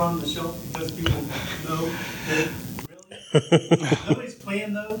they're on the shelf because people know that really nobody's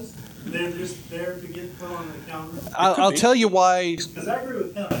playing those? They're just there to get put on the counter? I'll tell you why. Because I agree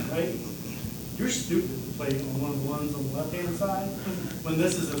with him, right? You're stupid to play on one of the ones on the left-hand side when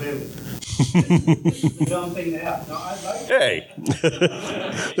this is available. This is a dumb thing to have. No, I like it.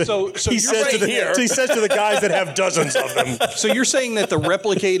 Hey. So He says to the guys that have dozens of them. So you're saying that the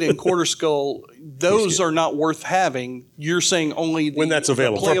replicate and quarter skull, those are not worth having. You're saying only when that's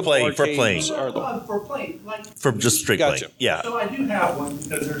available. playable For playing. arcades are the For playing, like For just straight Gotcha. playing. Yeah. So I do have one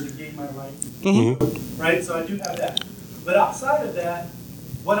because there's a game I like, right? So I do have that. But outside of that,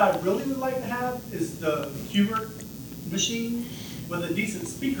 what I really would like to have is the Hubert machine with a decent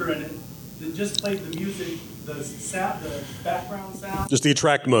speaker in it that just plays the music, the sound, the background sound. Just the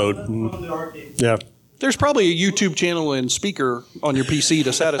attract mode. From the arcade. Yeah. There's probably a YouTube channel and speaker on your PC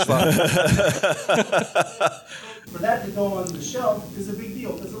to satisfy. For that to go on the shelf is a big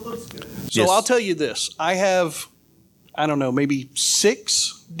deal because it looks good. So I'll tell you this. I have, I don't know, maybe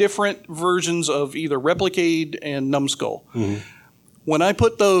 6 different versions of either Replicade and Numbskull. When I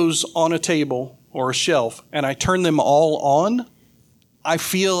put those on a table or a shelf and I turn them all on, I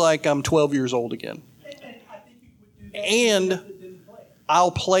feel like I'm 12 years old again. And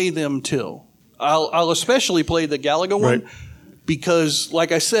I'll play them too. I'll especially play the Galaga one because,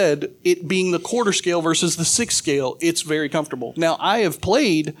 like I said, it being the quarter scale versus the 6 scale, it's very comfortable. Now, I have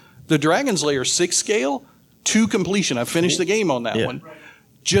played the Dragon's Lair 6 scale to completion. I finished the game on that one.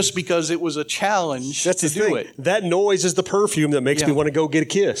 Just because it was a challenge to do it. That noise is the perfume that makes me want to go get a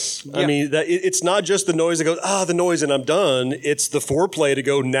kiss. I mean, it's not just the noise that goes, the noise and I'm done. It's the foreplay to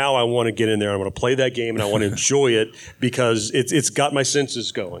go, now I want to get in there. I want to play that game and I want to enjoy it because it's got my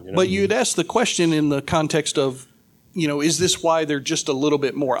senses going. You know? But you'd ask the question in the context of, is this why they're just a little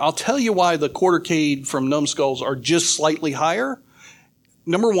bit more? I'll tell you why the Quartercade from Numbskulls are just slightly higher.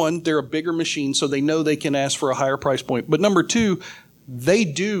 Number one, they're a bigger machine, so they know they can ask for a higher price point. But number two, they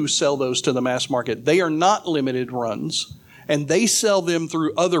do sell those to the mass market. They are not limited runs, and they sell them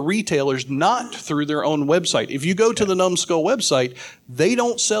through other retailers, not through their own website. If you go to the Numbskull website, they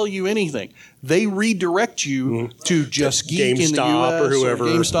don't sell you anything. They redirect you to Just Geek in the US or whoever.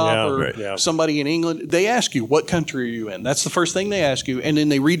 GameStop or somebody in England. They ask you, what country are you in? That's the first thing they ask you, and then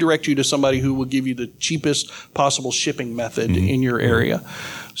they redirect you to somebody who will give you the cheapest possible shipping method in your area.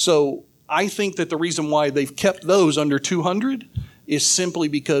 So I think that the reason why they've kept those under 200 is simply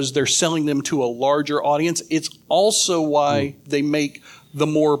because they're selling them to a larger audience. It's also why they make the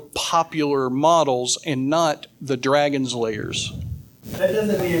more popular models and not the Dragon's Lairs. That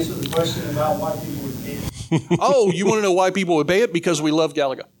doesn't answer the question about why people would pay it. Oh, you want to know why people would pay it? Because we love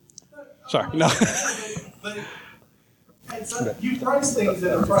Galaga. Sorry. No. But you price things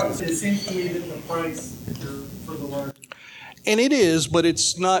at a price. It seems to me that the price for the larger. And it is, but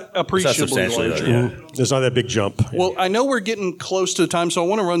it's not appreciably larger. There's not that big jump. Well, I know we're getting close to the time, so I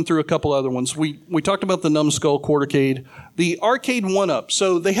want to run through a couple other ones. We talked about the Numbskull Quartercade, the Arcade 1-Up.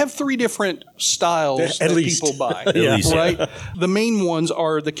 So they have 3 different styles that people buy, right? The main ones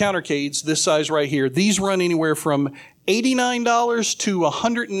are the Countercades, this size right here. These run anywhere from $89 to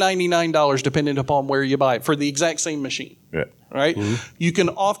 $199, depending upon where you buy it, for the exact same machine. Yeah. Right? You can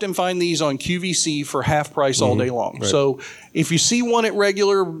often find these on QVC for half price all day long. Right. So if you see one at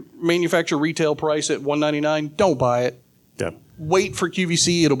regular manufacturer retail price at $199, don't buy it. Yeah. Wait for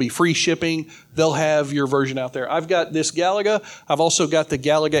QVC. It'll be free shipping. They'll have your version out there. I've got this Galaga. I've also got the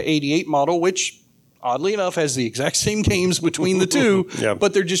Galaga 88 model, which oddly enough has the exact same games between the two,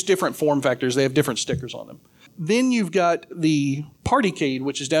 but they're just different form factors. They have different stickers on them. Then you've got the Partycade,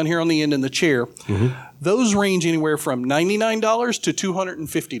 which is down here on the end in the chair. Those range anywhere from $99 to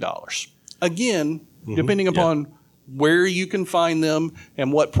 $250. Again, depending upon where you can find them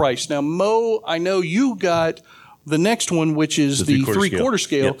and what price. Now, Mo, I know you got the next one, which is the three-quarter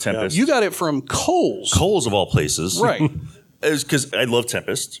scale. Yep, Tempest. You got it from Kohl's. Kohl's of all places. Right. It was because I love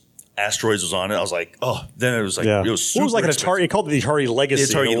Tempest. Asteroids was on it. I was like, then it was like, it was super It was like an expensive. Atari. It called it the Atari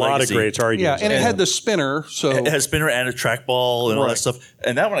Legacy. The Atari a lot Legacy. of great Atari games. Yeah, and it had the spinner. So it had a spinner and a trackball and all that stuff.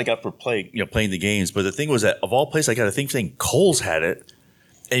 And that one I got for playing the games. But the thing was that of all places, I got a thing saying Kohl's had it.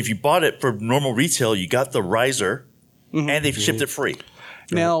 And if you bought it for normal retail, you got the riser, and they shipped it free.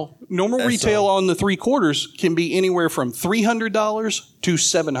 Now, normal retail on the three-quarters can be anywhere from $300 to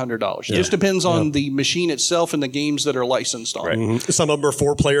 $700. It just depends on the machine itself and the games that are licensed on. Right. Some of them are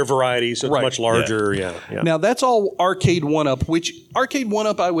 4-player varieties, so it's much larger. Yeah. Now, that's all Arcade 1-Up, which Arcade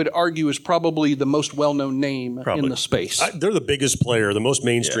 1-Up, I would argue, is probably the most well-known name in the space. They're the biggest player, the most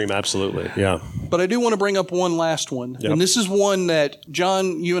mainstream, absolutely. Yeah. But I do want to bring up one last one. And this is one that,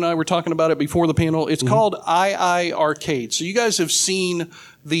 John, you and I were talking about it before the panel. It's called II Arcade. So you guys have seen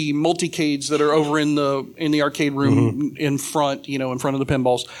the multicades that are over in the arcade room in front, in front of the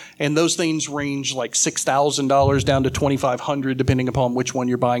pinballs. And those things range like $6,000 down to $2,500, depending upon which one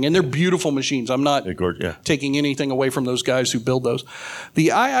you're buying. And they're beautiful machines. I'm not taking anything away from those guys who build those. The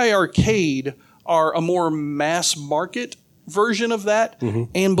II Arcade are a more mass market version of that.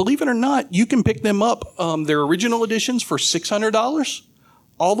 And believe it or not, you can pick them up, their original editions for $600,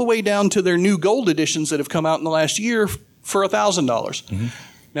 all the way down to their new gold editions that have come out in the last year for $1,000.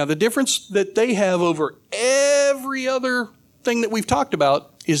 Now, the difference that they have over every other thing that we've talked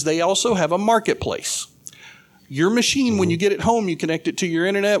about is they also have a marketplace. Your machine, when you get it home, you connect it to your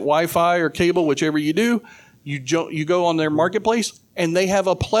internet, Wi-Fi, or cable, whichever you do. You go on their marketplace, and they have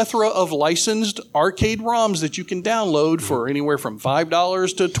a plethora of licensed arcade ROMs that you can download for anywhere from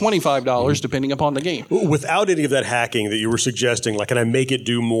 $5 to $25, depending upon the game. Without any of that hacking that you were suggesting, like, can I make it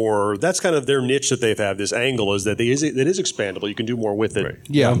do more? That's kind of their niche that they've had. This angle is that it is expandable. You can do more with it. Right.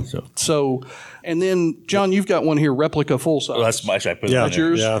 Yeah. So, and then, John, you've got one here, replica full size. Well, that's my I put it That's on there.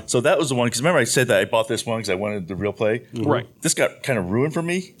 yours? Yeah. So that was the one, because remember I said that I bought this one because I wanted the real play? Right. This got kind of ruined for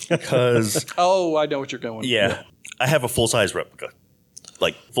me because... Oh, I know what you're going. I have a full-size replica.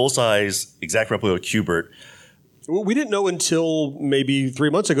 Like, full-size, exact replica of Q*bert. Well, we didn't know until maybe 3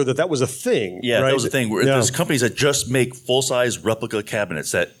 months ago that was a thing. Yeah, right? that was a thing. Yeah. There's companies that just make full-size replica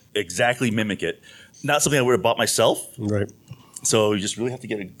cabinets that exactly mimic it. Not something I would have bought myself. Right. So you just really have to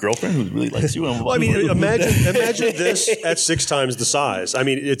get a girlfriend who really likes you. Well, I mean, imagine this at 6 times the size. I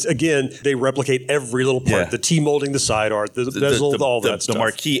mean, it's again, they replicate every little part. Yeah. The T-molding, the side art, the bezel, all that stuff. The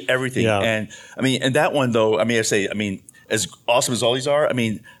marquee, everything. Yeah. And I mean, and that one though, as awesome as all these are, I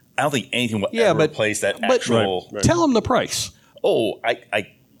mean, I don't think anything will ever replace that actual. Right. Tell them the price. Oh,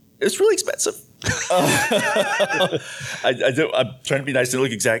 it's really expensive. I'm trying to be nice and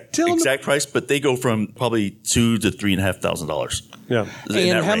look exact price, but they go from probably $2,000 to $3,500. Yeah.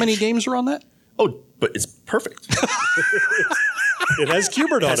 And how many games are on that? Oh, but it's perfect. It has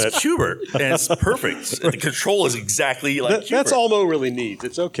Q*bert on it. It has Q*bert, and it's perfect. The control is exactly like Q*bert. That's all Mo really needs.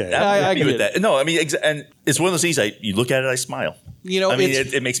 It's okay. I agree with that. No, I mean, and it's one of those things. You look at it, I smile. You know, I mean,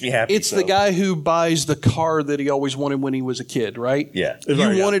 it makes me happy. It's the guy who buys the car that he always wanted when he was a kid, right? Yeah.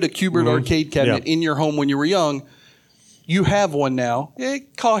 You wanted a Q*bert arcade cabinet in your home when you were young. You have one now.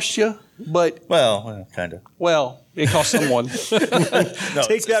 It costs you, but kind of. Well, it costs someone.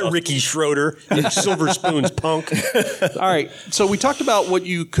 Take that, Ricky Schroeder, you Silver Spoons punk. All right. So we talked about what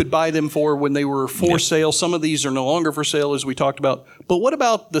you could buy them for when they were for sale. Some of these are no longer for sale, as we talked about. But what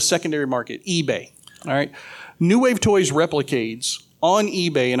about the secondary market, eBay? All right. New Wave Toys Replicades on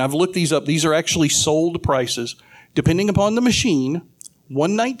eBay, and I've looked these up. These are actually sold prices, depending upon the machine,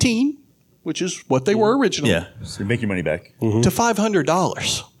 $119, which is what they were originally. Yeah. So you make your money back. To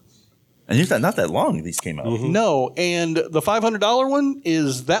 $500. And it's not that long these came out. No, and the $500 one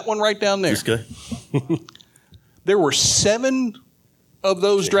is that one right down there. This guy? There were 7 of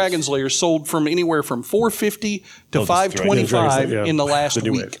those Dragon's Layers sold from anywhere from $450 to $525 in the last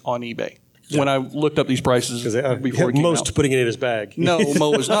week on eBay. When I looked up these prices before it came Mo's out. putting it in his bag. No,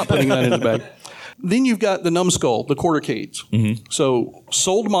 Mo is not putting that in his bag. Then you've got the Numbskull, the Quartercades. So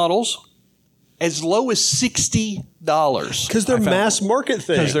sold models as low as $60. Because they're mass market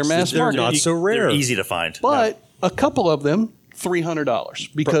things. Because they're mass market. They're not so rare. They're easy to find. But a couple of them,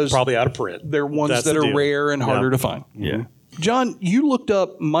 $300. Because probably out of print. They're ones That's that the are deal. rare and harder to find. Yeah. John, you looked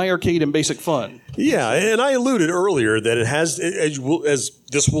up My Arcade and Basic Fun. Yeah, and I alluded earlier that it has, as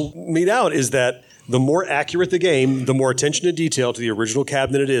this will meet out, is that the more accurate the game, the more attention to detail to the original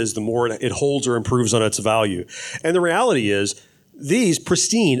cabinet it is, the more it holds or improves on its value. And the reality is, these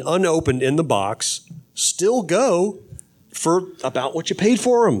pristine, unopened in the box, still go for about what you paid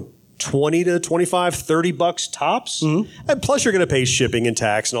for them. $20 to $25, $30 tops. And plus you're going to pay shipping and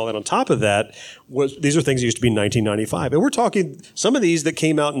tax and all that on top of that. These are things that used to be $19.95. And we're talking some of these that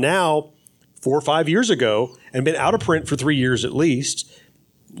came out now 4 or 5 years ago and been out of print for 3 years at least.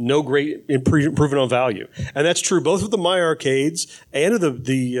 No great improvement on value. And that's true both of the My Arcades and of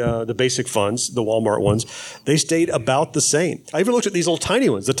the basic funds, the Walmart ones. They stayed about the same. I even looked at these little tiny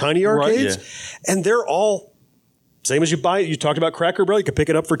ones, the tiny arcades, and they're all same as you buy it. You talked about Cracker Barrel. You could pick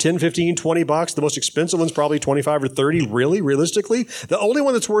it up for $10, $15, $20. The most expensive one's probably $25 or $30, really, realistically. The only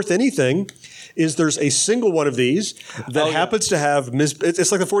one that's worth anything is there's a single one of these that happens to have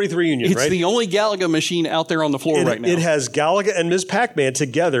it's like the 43 Union, right? It's the only Galaga machine out there on the floor right now. It has Galaga and Ms. Pac-Man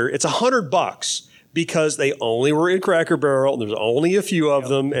together. It's $100 because they only were in Cracker Barrel. There's only a few of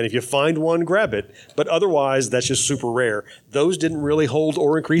them, and if you find one, grab it. But otherwise, that's just super rare. Those didn't really hold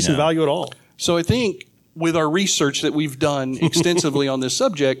or increase in value at all. So I think with our research that we've done extensively on this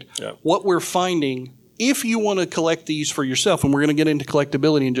subject, what we're finding, if you want to collect these for yourself, and we're going to get into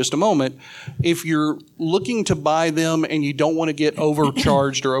collectability in just a moment, if you're looking to buy them and you don't want to get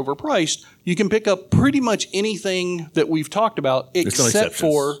overcharged or overpriced, you can pick up pretty much anything that we've talked about except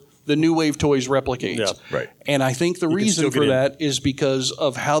for the New Wave Toys Replicades. Yeah, right. And I think the reason for that is because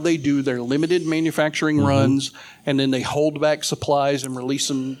of how they do their limited manufacturing runs, and then they hold back supplies and release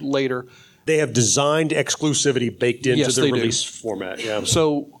them later. They have designed exclusivity baked into the release format. Yeah.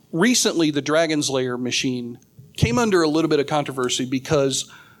 So recently, the Dragon's Lair machine came under a little bit of controversy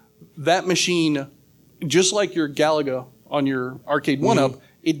because that machine, just like your Galaga on your Arcade 1-Up,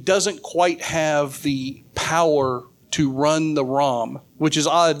 it doesn't quite have the power to run the ROM, which is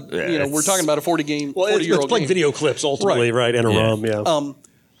odd. Yeah, we're talking about a 40-year-old game. It's like video clips ultimately, right? And a ROM, yeah.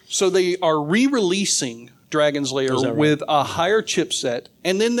 So they are re-releasing Dragon's Lair with a higher chipset,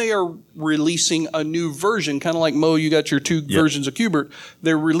 and then they are releasing a new version, kind of like Mo, you got your 2 versions of Q*bert.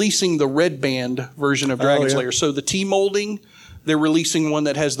 They're releasing the red band version of Dragon's Lair. So the T-molding, they're releasing one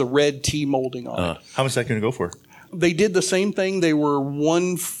that has the red T-molding on it. How much is that going to go for? They did the same thing. They were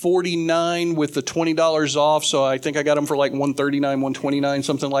 $149 with the $20 off, so I think I got them for like $139, $129,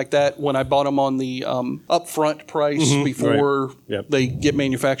 something like that when I bought them on the upfront price before they get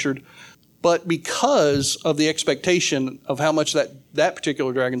manufactured. But because of the expectation of how much that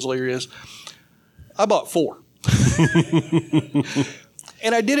particular Dragon's Lair is, I bought 4.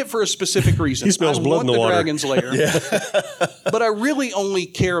 And I did it for a specific reason. He smells blood in the water. Dragon's Lair. But I really only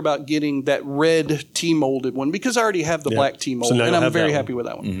care about getting that red T-molded one because I already have the black T-mold, and I'm very happy with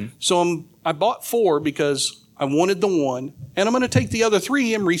that one. Mm-hmm. So I bought 4 because I wanted the one, and I'm going to take the other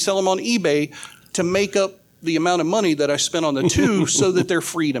 3 and resell them on eBay to make up the amount of money that I spent on the 2 so that they're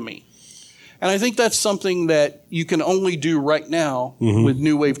free to me. And I think that's something that you can only do right now with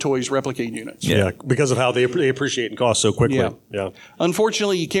New Wave Toys Replicate units. Yeah, because of how they appreciate and cost so quickly. Yeah.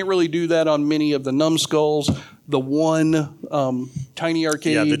 Unfortunately, you can't really do that on many of the numbskulls. The one tiny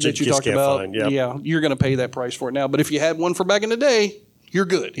arcade that you talked about, find, you're going to pay that price for it now. But if you had one for back in the day, you're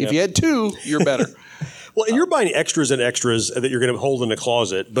good. If you had 2, you're better. Well, and you're buying extras and extras that you're going to hold in a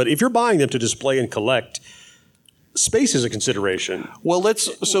closet. But if you're buying them to display and collect, space is a consideration. Well,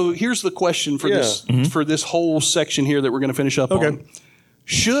 so here's the question for this whole section here that we're going to finish up on.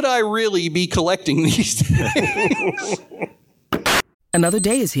 Should I really be collecting these things? Another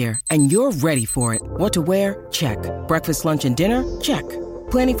day is here, and you're ready for it. What to wear? Check. Breakfast, lunch, and dinner? Check.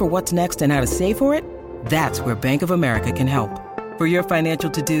 Planning for what's next and how to save for it? That's where Bank of America can help. For your financial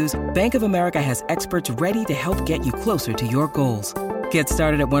to-dos, Bank of America has experts ready to help get you closer to your goals. Get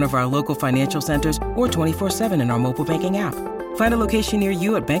started at one of our local financial centers or 24/7 in our mobile banking app. Find a location near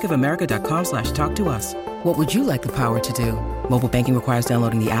you at bankofamerica.com/talktous. What would you like the power to do? Mobile banking requires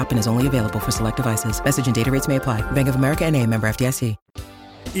downloading the app and is only available for select devices. Message and data rates may apply. Bank of America N.A., member FDIC.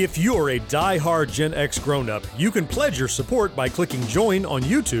 If you're a die-hard Gen X grown-up, you can pledge your support by clicking join on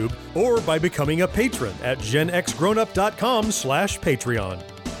YouTube or by becoming a patron at genxgrownup.com/Patreon.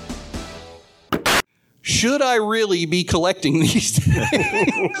 Should I really be collecting these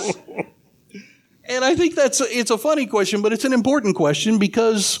things? And I think it's a funny question, but it's an important question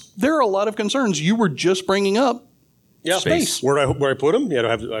because there are a lot of concerns. You were just bringing up space. Where I put them? Do I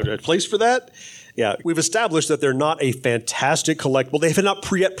have a place for that? Yeah, we've established that they're not a fantastic collectible. They have not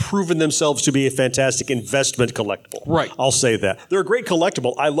yet proven themselves to be a fantastic investment collectible. Right. I'll say that. They're a great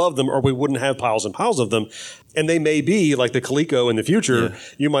collectible. I love them, or we wouldn't have piles and piles of them. And they may be, like the Coleco in the future,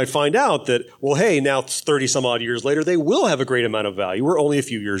 you might find out that, well, hey, now 30-some-odd years later, they will have a great amount of value. We're only a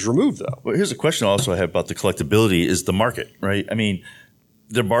few years removed, though. Well, here's a question also I have about the collectability is the market, right? I mean,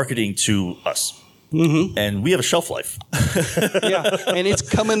 they're marketing to us. Mm-hmm. And we have a shelf life. And it's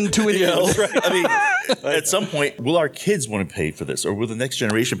coming to an end. Right? I mean, at some point, will our kids want to pay for this, or will the next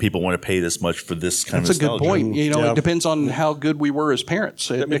generation people want to pay this much for this kind That's of nostalgia? That's a good point. It depends on how good we were as parents.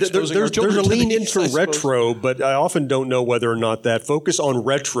 There's a lean into retro, but I often don't know whether or not that focus on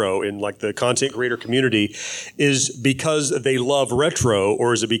retro in like the content creator community is because they love retro,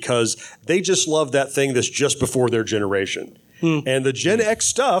 or is it because they just love that thing that's just before their generation? And the Gen X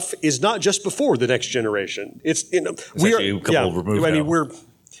stuff is not just before the next generation. It's we are a couple removed. I mean,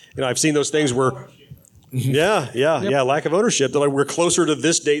 I've seen those things where, lack of ownership. They're like, we're closer to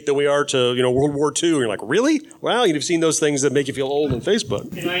this date than we are to World War II. And you're like, really? Wow, you've seen those things that make you feel old on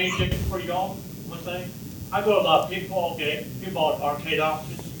Facebook. Can I interject for y'all one thing? I go to a lot of pinball arcade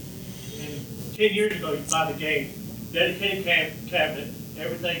auctions. And 10 years ago, you buy the game, dedicated cabinet,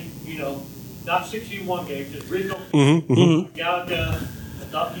 everything, not 61 games, just original. Galaga,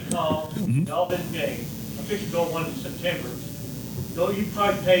 Donkey Kong, all these games. I think you go one in September. You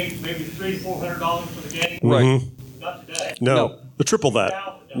probably paid maybe $300 to $400 for the game. Right. Not today. No. Triple that.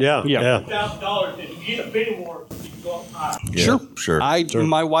 $1,000. $1,000. If you get a bidding war, you can go up high. Sure.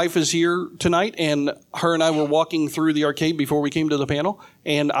 My wife is here tonight, and her and I were walking through the arcade before we came to the panel,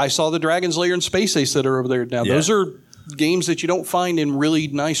 and I saw the Dragon's Lair and Space Ace that are over there. Now, those are games that you don't find in really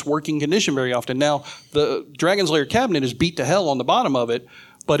nice working condition very often. Now, the Dragon's Lair cabinet is beat to hell on the bottom of it,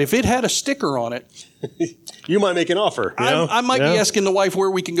 but if it had a sticker on it, you might make an offer. I might be asking the wife where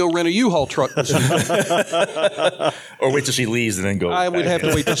we can go rent a U-Haul truck this week. Or wait till she leaves and then go. I would have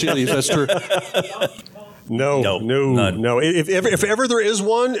to wait till she leaves. That's true. No. If ever there is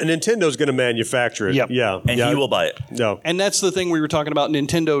one, Nintendo's going to manufacture it. Yep. Yeah. And he will buy it. No. And that's the thing we were talking about,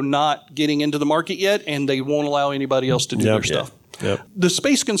 Nintendo not getting into the market yet, and they won't allow anybody else to do their stuff. Yep. The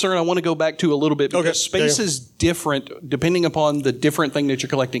space concern I want to go back to a little bit because space is different depending upon the different thing that you're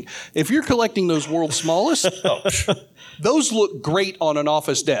collecting. If you're collecting those world's smallest, those look great on an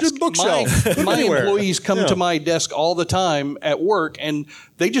office desk. Just bookshelf. My employees come to my desk all the time at work, and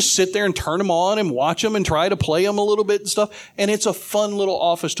they just sit there and turn them on and watch them and try to play them a little bit and stuff. And it's a fun little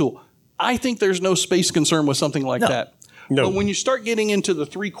office tool. I think there's no space concern with something like that. No. But when you start getting into the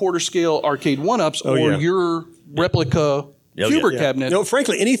 3/4 scale arcade one-ups or your replica Cuber cabinet. No,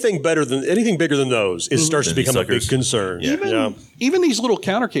 frankly, anything bigger than those, it starts to become a big concern. Even these little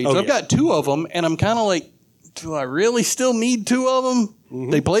countercades. I've got 2 of them, and I'm kind of like, do I really still need 2 of them?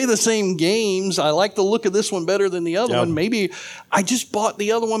 They play the same games. I like the look of this one better than the other one. Maybe I just bought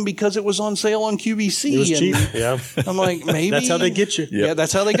the other one because it was on sale on QVC. It was cheap. Yeah. I'm like, maybe. That's how they get you. Yeah,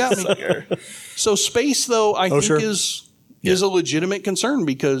 that's how they got me. So space, though, I think is a legitimate concern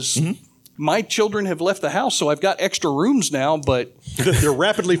because my children have left the house, so I've got extra rooms now, but they're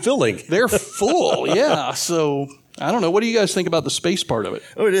rapidly filling. They're full, yeah. So I don't know. What do you guys think about the space part of it?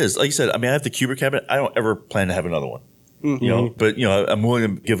 Oh, it is. Like you said, I mean, I have the Cuber cabinet. I don't ever plan to have another one. You know, but I'm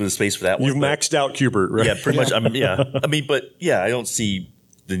willing to give it a space for that one. You've maxed out Cuber, right? Yeah, pretty much. I mean, but I don't see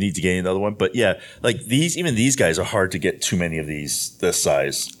the need to get another one. But like even these guys are hard to get too many of this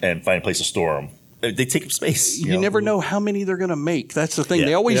size and find a place to store them. They take up space. You never know how many they're going to make. That's the thing.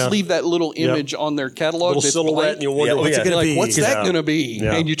 They always leave that little image on their catalog. Little silhouette, and you wonder what's it going to be. What's that going to be?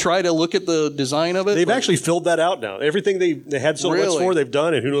 Yeah. And you try to look at the design of it. They've actually filled that out now. Everything they had silhouettes for, they've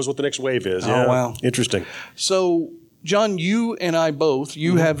done, and who knows what the next wave is. Oh, wow. Interesting. So, John, you and I both,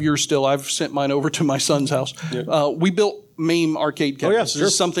 you have yours still. I've sent mine over to my son's house. We built MAME arcade cabinets. This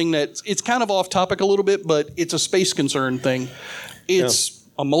is something it's kind of off topic a little bit, but it's a space concern thing. It's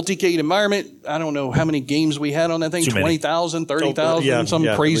a multi-cade environment. I don't know how many games we had on that thing, 20,000, 30,000, some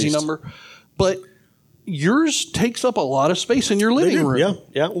crazy number. But yours takes up a lot of space in your living room.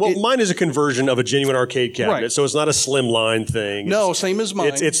 Yeah. Well, mine is a conversion of a genuine arcade cabinet, so it's not a slim line thing. No, same as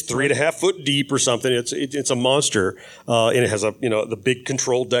mine. It's 3.5 foot deep or something. It's a monster, and it has the big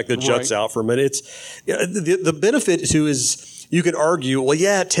control deck that juts out from it. It's the benefit too is you could argue, well,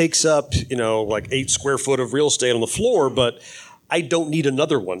 it takes up like 8 square foot of real estate on the floor, but I don't need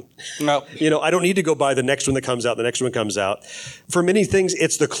another one. No. I don't need to go buy the next one that comes out. The next one comes out. For many things,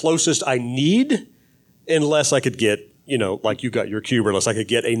 it's the closest I need. Unless I could get, like you got your Cuber, unless I could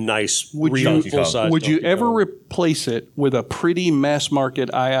get a nice, full size. Would you ever replace it with a pretty mass market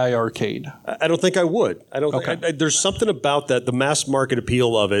II arcade? I don't think I would. I don't. Okay. There's something about that, the mass market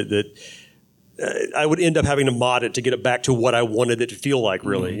appeal of it, that I would end up having to mod it to get it back to what I wanted it to feel like.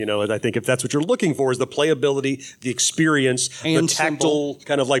 Really, I think if that's what you're looking for, is the playability, the experience, and the tactile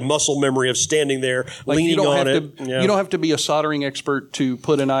kind of like muscle memory of standing there, leaning on it. You don't have to be a soldering expert to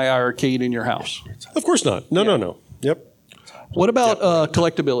put an II arcade in your house. Of course not. No. Yep. What about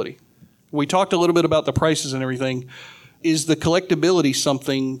collectability? We talked a little bit about the prices and everything. Is the collectability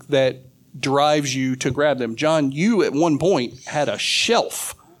something that drives you to grab them? John, you at one point had a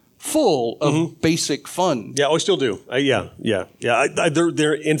shelf full of basic fun. Yeah, I still do. They're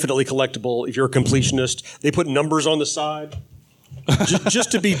infinitely collectible. If you're a completionist, they put numbers on the side.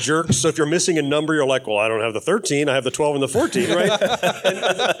 just to be jerks. So if you're missing a number, you're like, well, I don't have the 13, I have the 12 and the 14, right?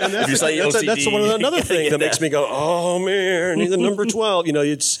 and that's another thing that makes me go, oh man, I need the number 12.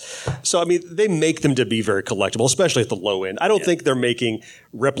 They make them to be very collectible, especially at the low end. I don't think they're making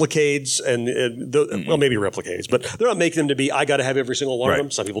replicades maybe replicades, but they're not making them to be, I got to have every single one of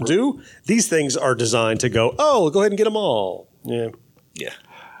them. Some people do. These things are designed to go, go ahead and get them all. Yeah.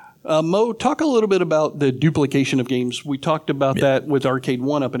 Mo, talk a little bit about the duplication of games. We talked about that with Arcade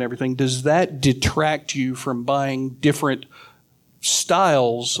 1-Up and everything. Does that detract you from buying different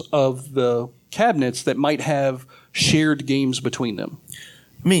styles of the cabinets that might have shared games between them?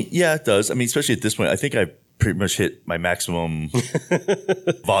 I mean, yeah, it does. I mean, especially at this point, I think I've pretty much hit my maximum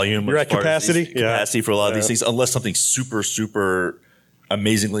volume. You're at capacity? Capacity for a lot of these things, unless something super, super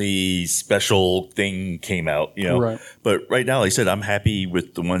amazingly special thing came out, Right. But right now, like I said, I'm happy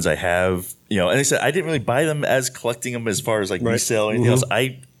with the ones I have, and I said, I didn't really buy them as collecting them as far as like resale or anything else.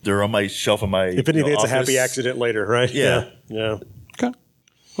 They're on my shelf in my If anything, it's office. a happy accident later, right? Yeah. Okay.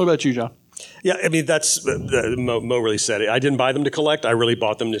 What about you, John? Yeah, I mean, that's Mo really said it. I didn't buy them to collect. I really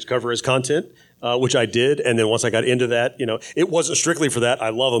bought them to cover as content, which I did. And then once I got into that, it wasn't strictly for that. I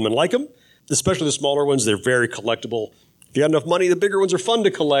love them and like them, especially the smaller ones. They're very collectible. If you got enough money, the bigger ones are fun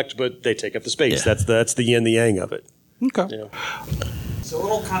to collect, but they take up the space. Yeah. That's the yin, the yang of it. Okay. So a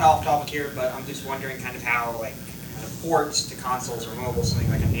little kind of off topic here, but I'm just wondering kind of how kind of ports to consoles or mobile, something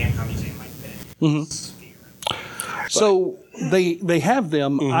like a Namco museum might fit. So they have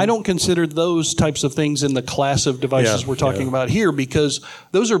them. I don't consider those types of things in the class of devices we're talking about here, because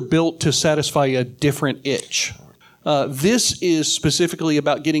those are built to satisfy a different itch. This is specifically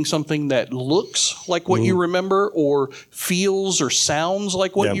about getting something that looks like what you remember, or feels or sounds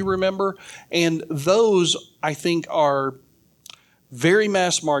like what you remember. And those, I think, are very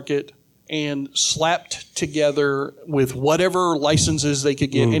mass market and slapped together with whatever licenses they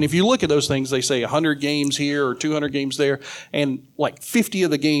could get. And if you look at those things, they say 100 games here or 200 games there, and like 50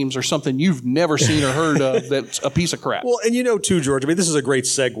 of the games are something you've never seen or heard of that's a piece of crap. Well, and too, George, I mean, this is a great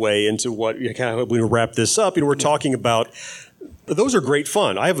segue into what kind of, we wrap this up. We're talking about, those are great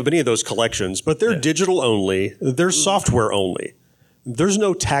fun. I have many of those collections, but they're digital only. They're software only. There's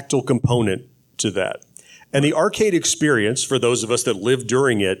no tactile component to that. And the arcade experience, for those of us that lived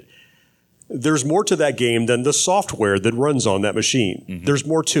during it, there's more to that game than the software that runs on that machine. Mm-hmm. There's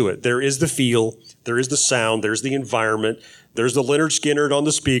more to it. There is the feel, there is the sound, there's the environment, there's the Leonard Skinner on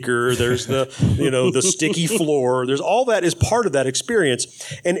the speaker, there's the the sticky floor. There's all that is part of that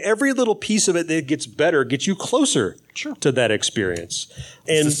experience, and every little piece of it that gets better gets you closer to that experience.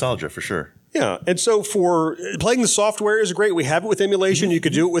 It's nostalgia for sure. Yeah, and so for playing the software is great. We have it with emulation. You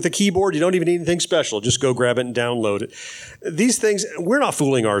could do it with a keyboard. You don't even need anything special. Just go grab it and download it. These things, we're not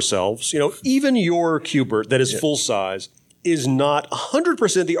fooling ourselves. Even your Q*bert that is full size is not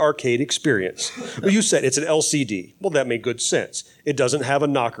 100% the arcade experience. Well, you said it's an LCD. Well, that made good sense. It doesn't have a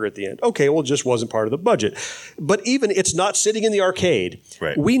knocker at the end. Okay, well, it just wasn't part of the budget. But even it's not sitting in the arcade.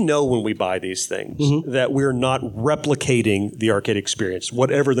 Right. We know when we buy these things that we're not replicating the arcade experience.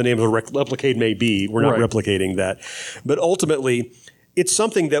 Whatever the name of the replicate may be, we're not replicating that. But ultimately, it's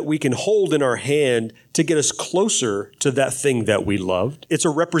something that we can hold in our hand to get us closer to that thing that we loved. It's a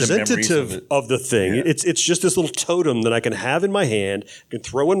representative of the thing. Yeah. It's just this little totem that I can have in my hand, I can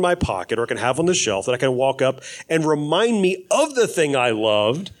throw in my pocket, or I can have on the shelf that I can walk up and remind me of the thing I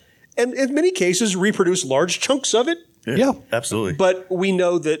loved, and in many cases reproduce large chunks of it. Yeah, absolutely. But we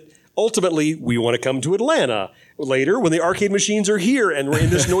know that ultimately we want to come to Atlanta later when the arcade machines are here and we're in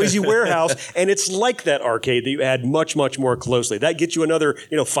this noisy warehouse, and it's like that arcade that you add much, much more closely. That gets you another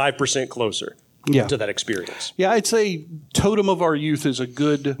 5% closer to that experience. Yeah, I'd say Totem of Our Youth is a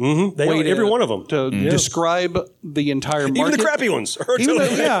good way to, every one of them to describe the entire market. Even the crappy ones.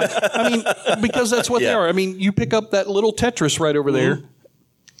 I mean, because that's what they are. I mean, you pick up that little Tetris right over there.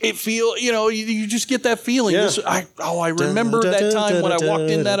 It you just get that feeling. Yeah. I remember that time when I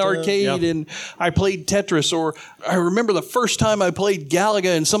walked in that arcade and I played Tetris, or I remember the first time I played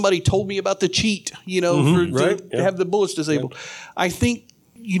Galaga and somebody told me about the cheat, to have the bullets disabled. I think,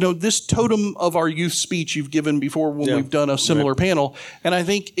 this Totem of Our Youth speech you've given before when we've done a similar panel, and I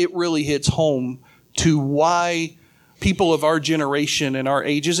think it really hits home to why people of our generation and our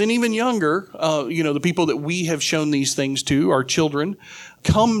ages, and even younger, the people that we have shown these things to, our children,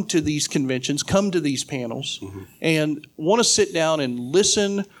 come to these conventions, come to these panels, and want to sit down and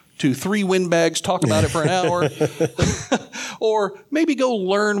listen to three windbags talk about it for an hour, or maybe go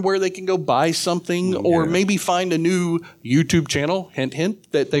learn where they can go buy something, or maybe find a new YouTube channel, hint,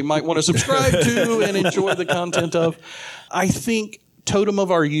 hint, that they might want to subscribe to and enjoy the content of. I think Totem of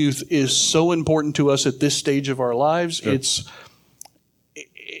Our Youth is so important to us at this stage of our lives. Sure.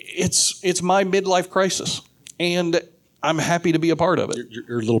 It's my midlife crisis, and I'm happy to be a part of it.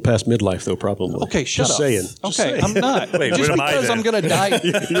 You're a little past midlife, though, probably. Okay, shut up. Just saying. I'm not. Wait, just because I'm going to die.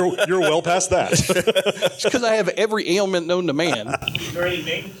 You're well past that. Just because I have every ailment known to man. Is there any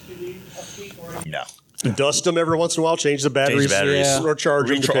maintenance to these upkeep or? No. Dust them every once in a while. Change the batteries, or charge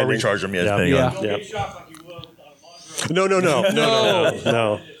them. Or recharge them. Depending on. Don't get shocked like you will.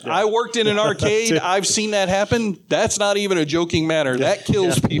 No. I worked in an arcade. I've seen that happen. That's not even a joking matter. That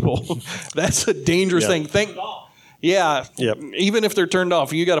kills people. That's a dangerous thing. Yeah. Yep. Even if they're turned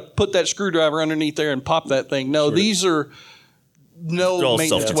off, you got to put that screwdriver underneath there and pop that thing. No, these are no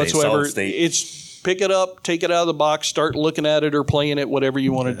maintenance whatsoever. It's pick it up, take it out of the box, start looking at it or playing it, whatever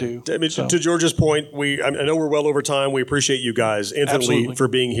you want to do. I mean, to George's point, I know we're well over time. We appreciate you guys infinitely for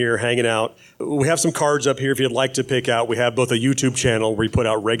being here, hanging out. We have some cards up here if you'd like to pick out. We have both a YouTube channel where we put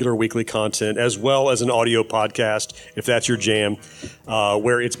out regular weekly content as well as an audio podcast, if that's your jam,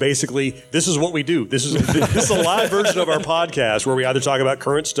 where it's basically, this is what we do. This is a live version of our podcast where we either talk about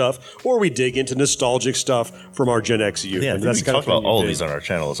current stuff or we dig into nostalgic stuff from our Gen X youth. Yeah, we talked about all of these on our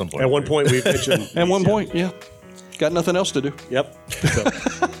channel at some point. At one point, we've mentioned... At one point, yeah. Got nothing else to do. Yep.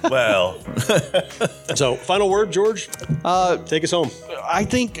 Well. So, final word, George? Take us home. I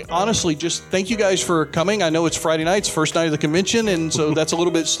think, honestly, just thank you guys for coming. I know it's Friday night, it's first night of the convention, and so that's a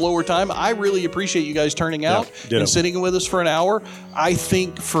little bit slower time. I really appreciate you guys turning out and sitting with us for an hour. I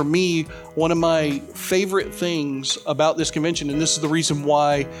think, for me, one of my favorite things about this convention, and this is the reason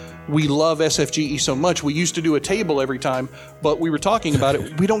why we love SFGE so much. We used to do a table every time, but we were talking about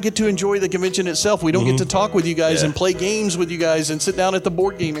it. We don't get to enjoy the convention itself. We don't get to talk with you guys and play games with you guys and sit down at the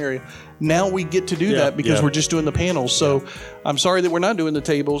board game area. Now we get to do that because we're just doing the panels. So I'm sorry that we're not doing the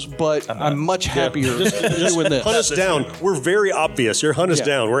tables, but I'm much happier doing this. Hunt us down. We're very obvious. You're hunt us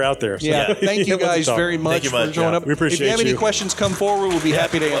down. We're out there. So. Yeah. Thank you guys very much for showing up. We appreciate you. If you have any questions, come forward. We'll be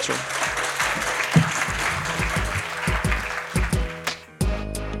happy to answer them.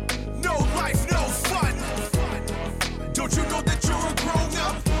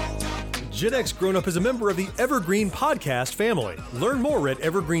 Gen X Grown Up is a member of the Evergreen Podcast family. Learn more at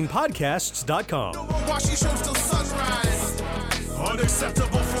evergreenpodcasts.com.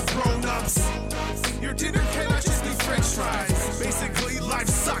 Unacceptable for grown-ups. Your dinner cannot just be french fries. Basically, life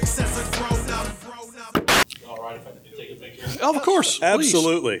sucks as a grown-up. All right, if I can take a picture. Oh, of course.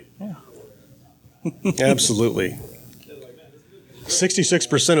 Absolutely. Absolutely.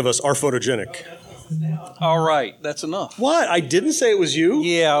 66% of us are photogenic. All right. That's enough. What? I didn't say it was you?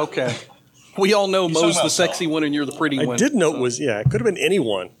 Yeah, okay. We all know Mo's the sexy one and you're the pretty one. I did know it was, it could have been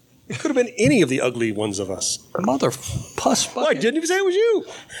anyone. It could have been any of the ugly ones of us. Mother puss bucket. Well, I didn't even say it was you.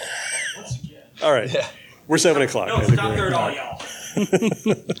 All right. We're 7 o'clock. No, stop there at all, y'all.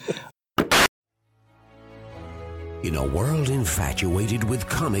 In a world infatuated with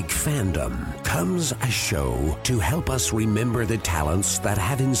comic fandom comes a show to help us remember the talents that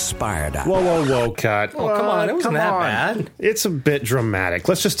have inspired us. Whoa, cut. Oh, come on. It wasn't that bad. It's a bit dramatic.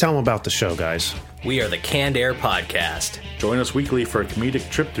 Let's just tell them about the show, guys. We are the Canned Air Podcast. Join us weekly for a comedic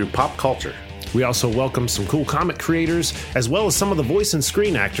trip through pop culture. We also welcome some cool comic creators, as well as some of the voice and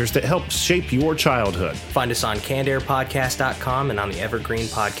screen actors that helped shape your childhood. Find us on cannedairpodcast.com and on the Evergreen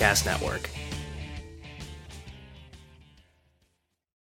Podcast Network.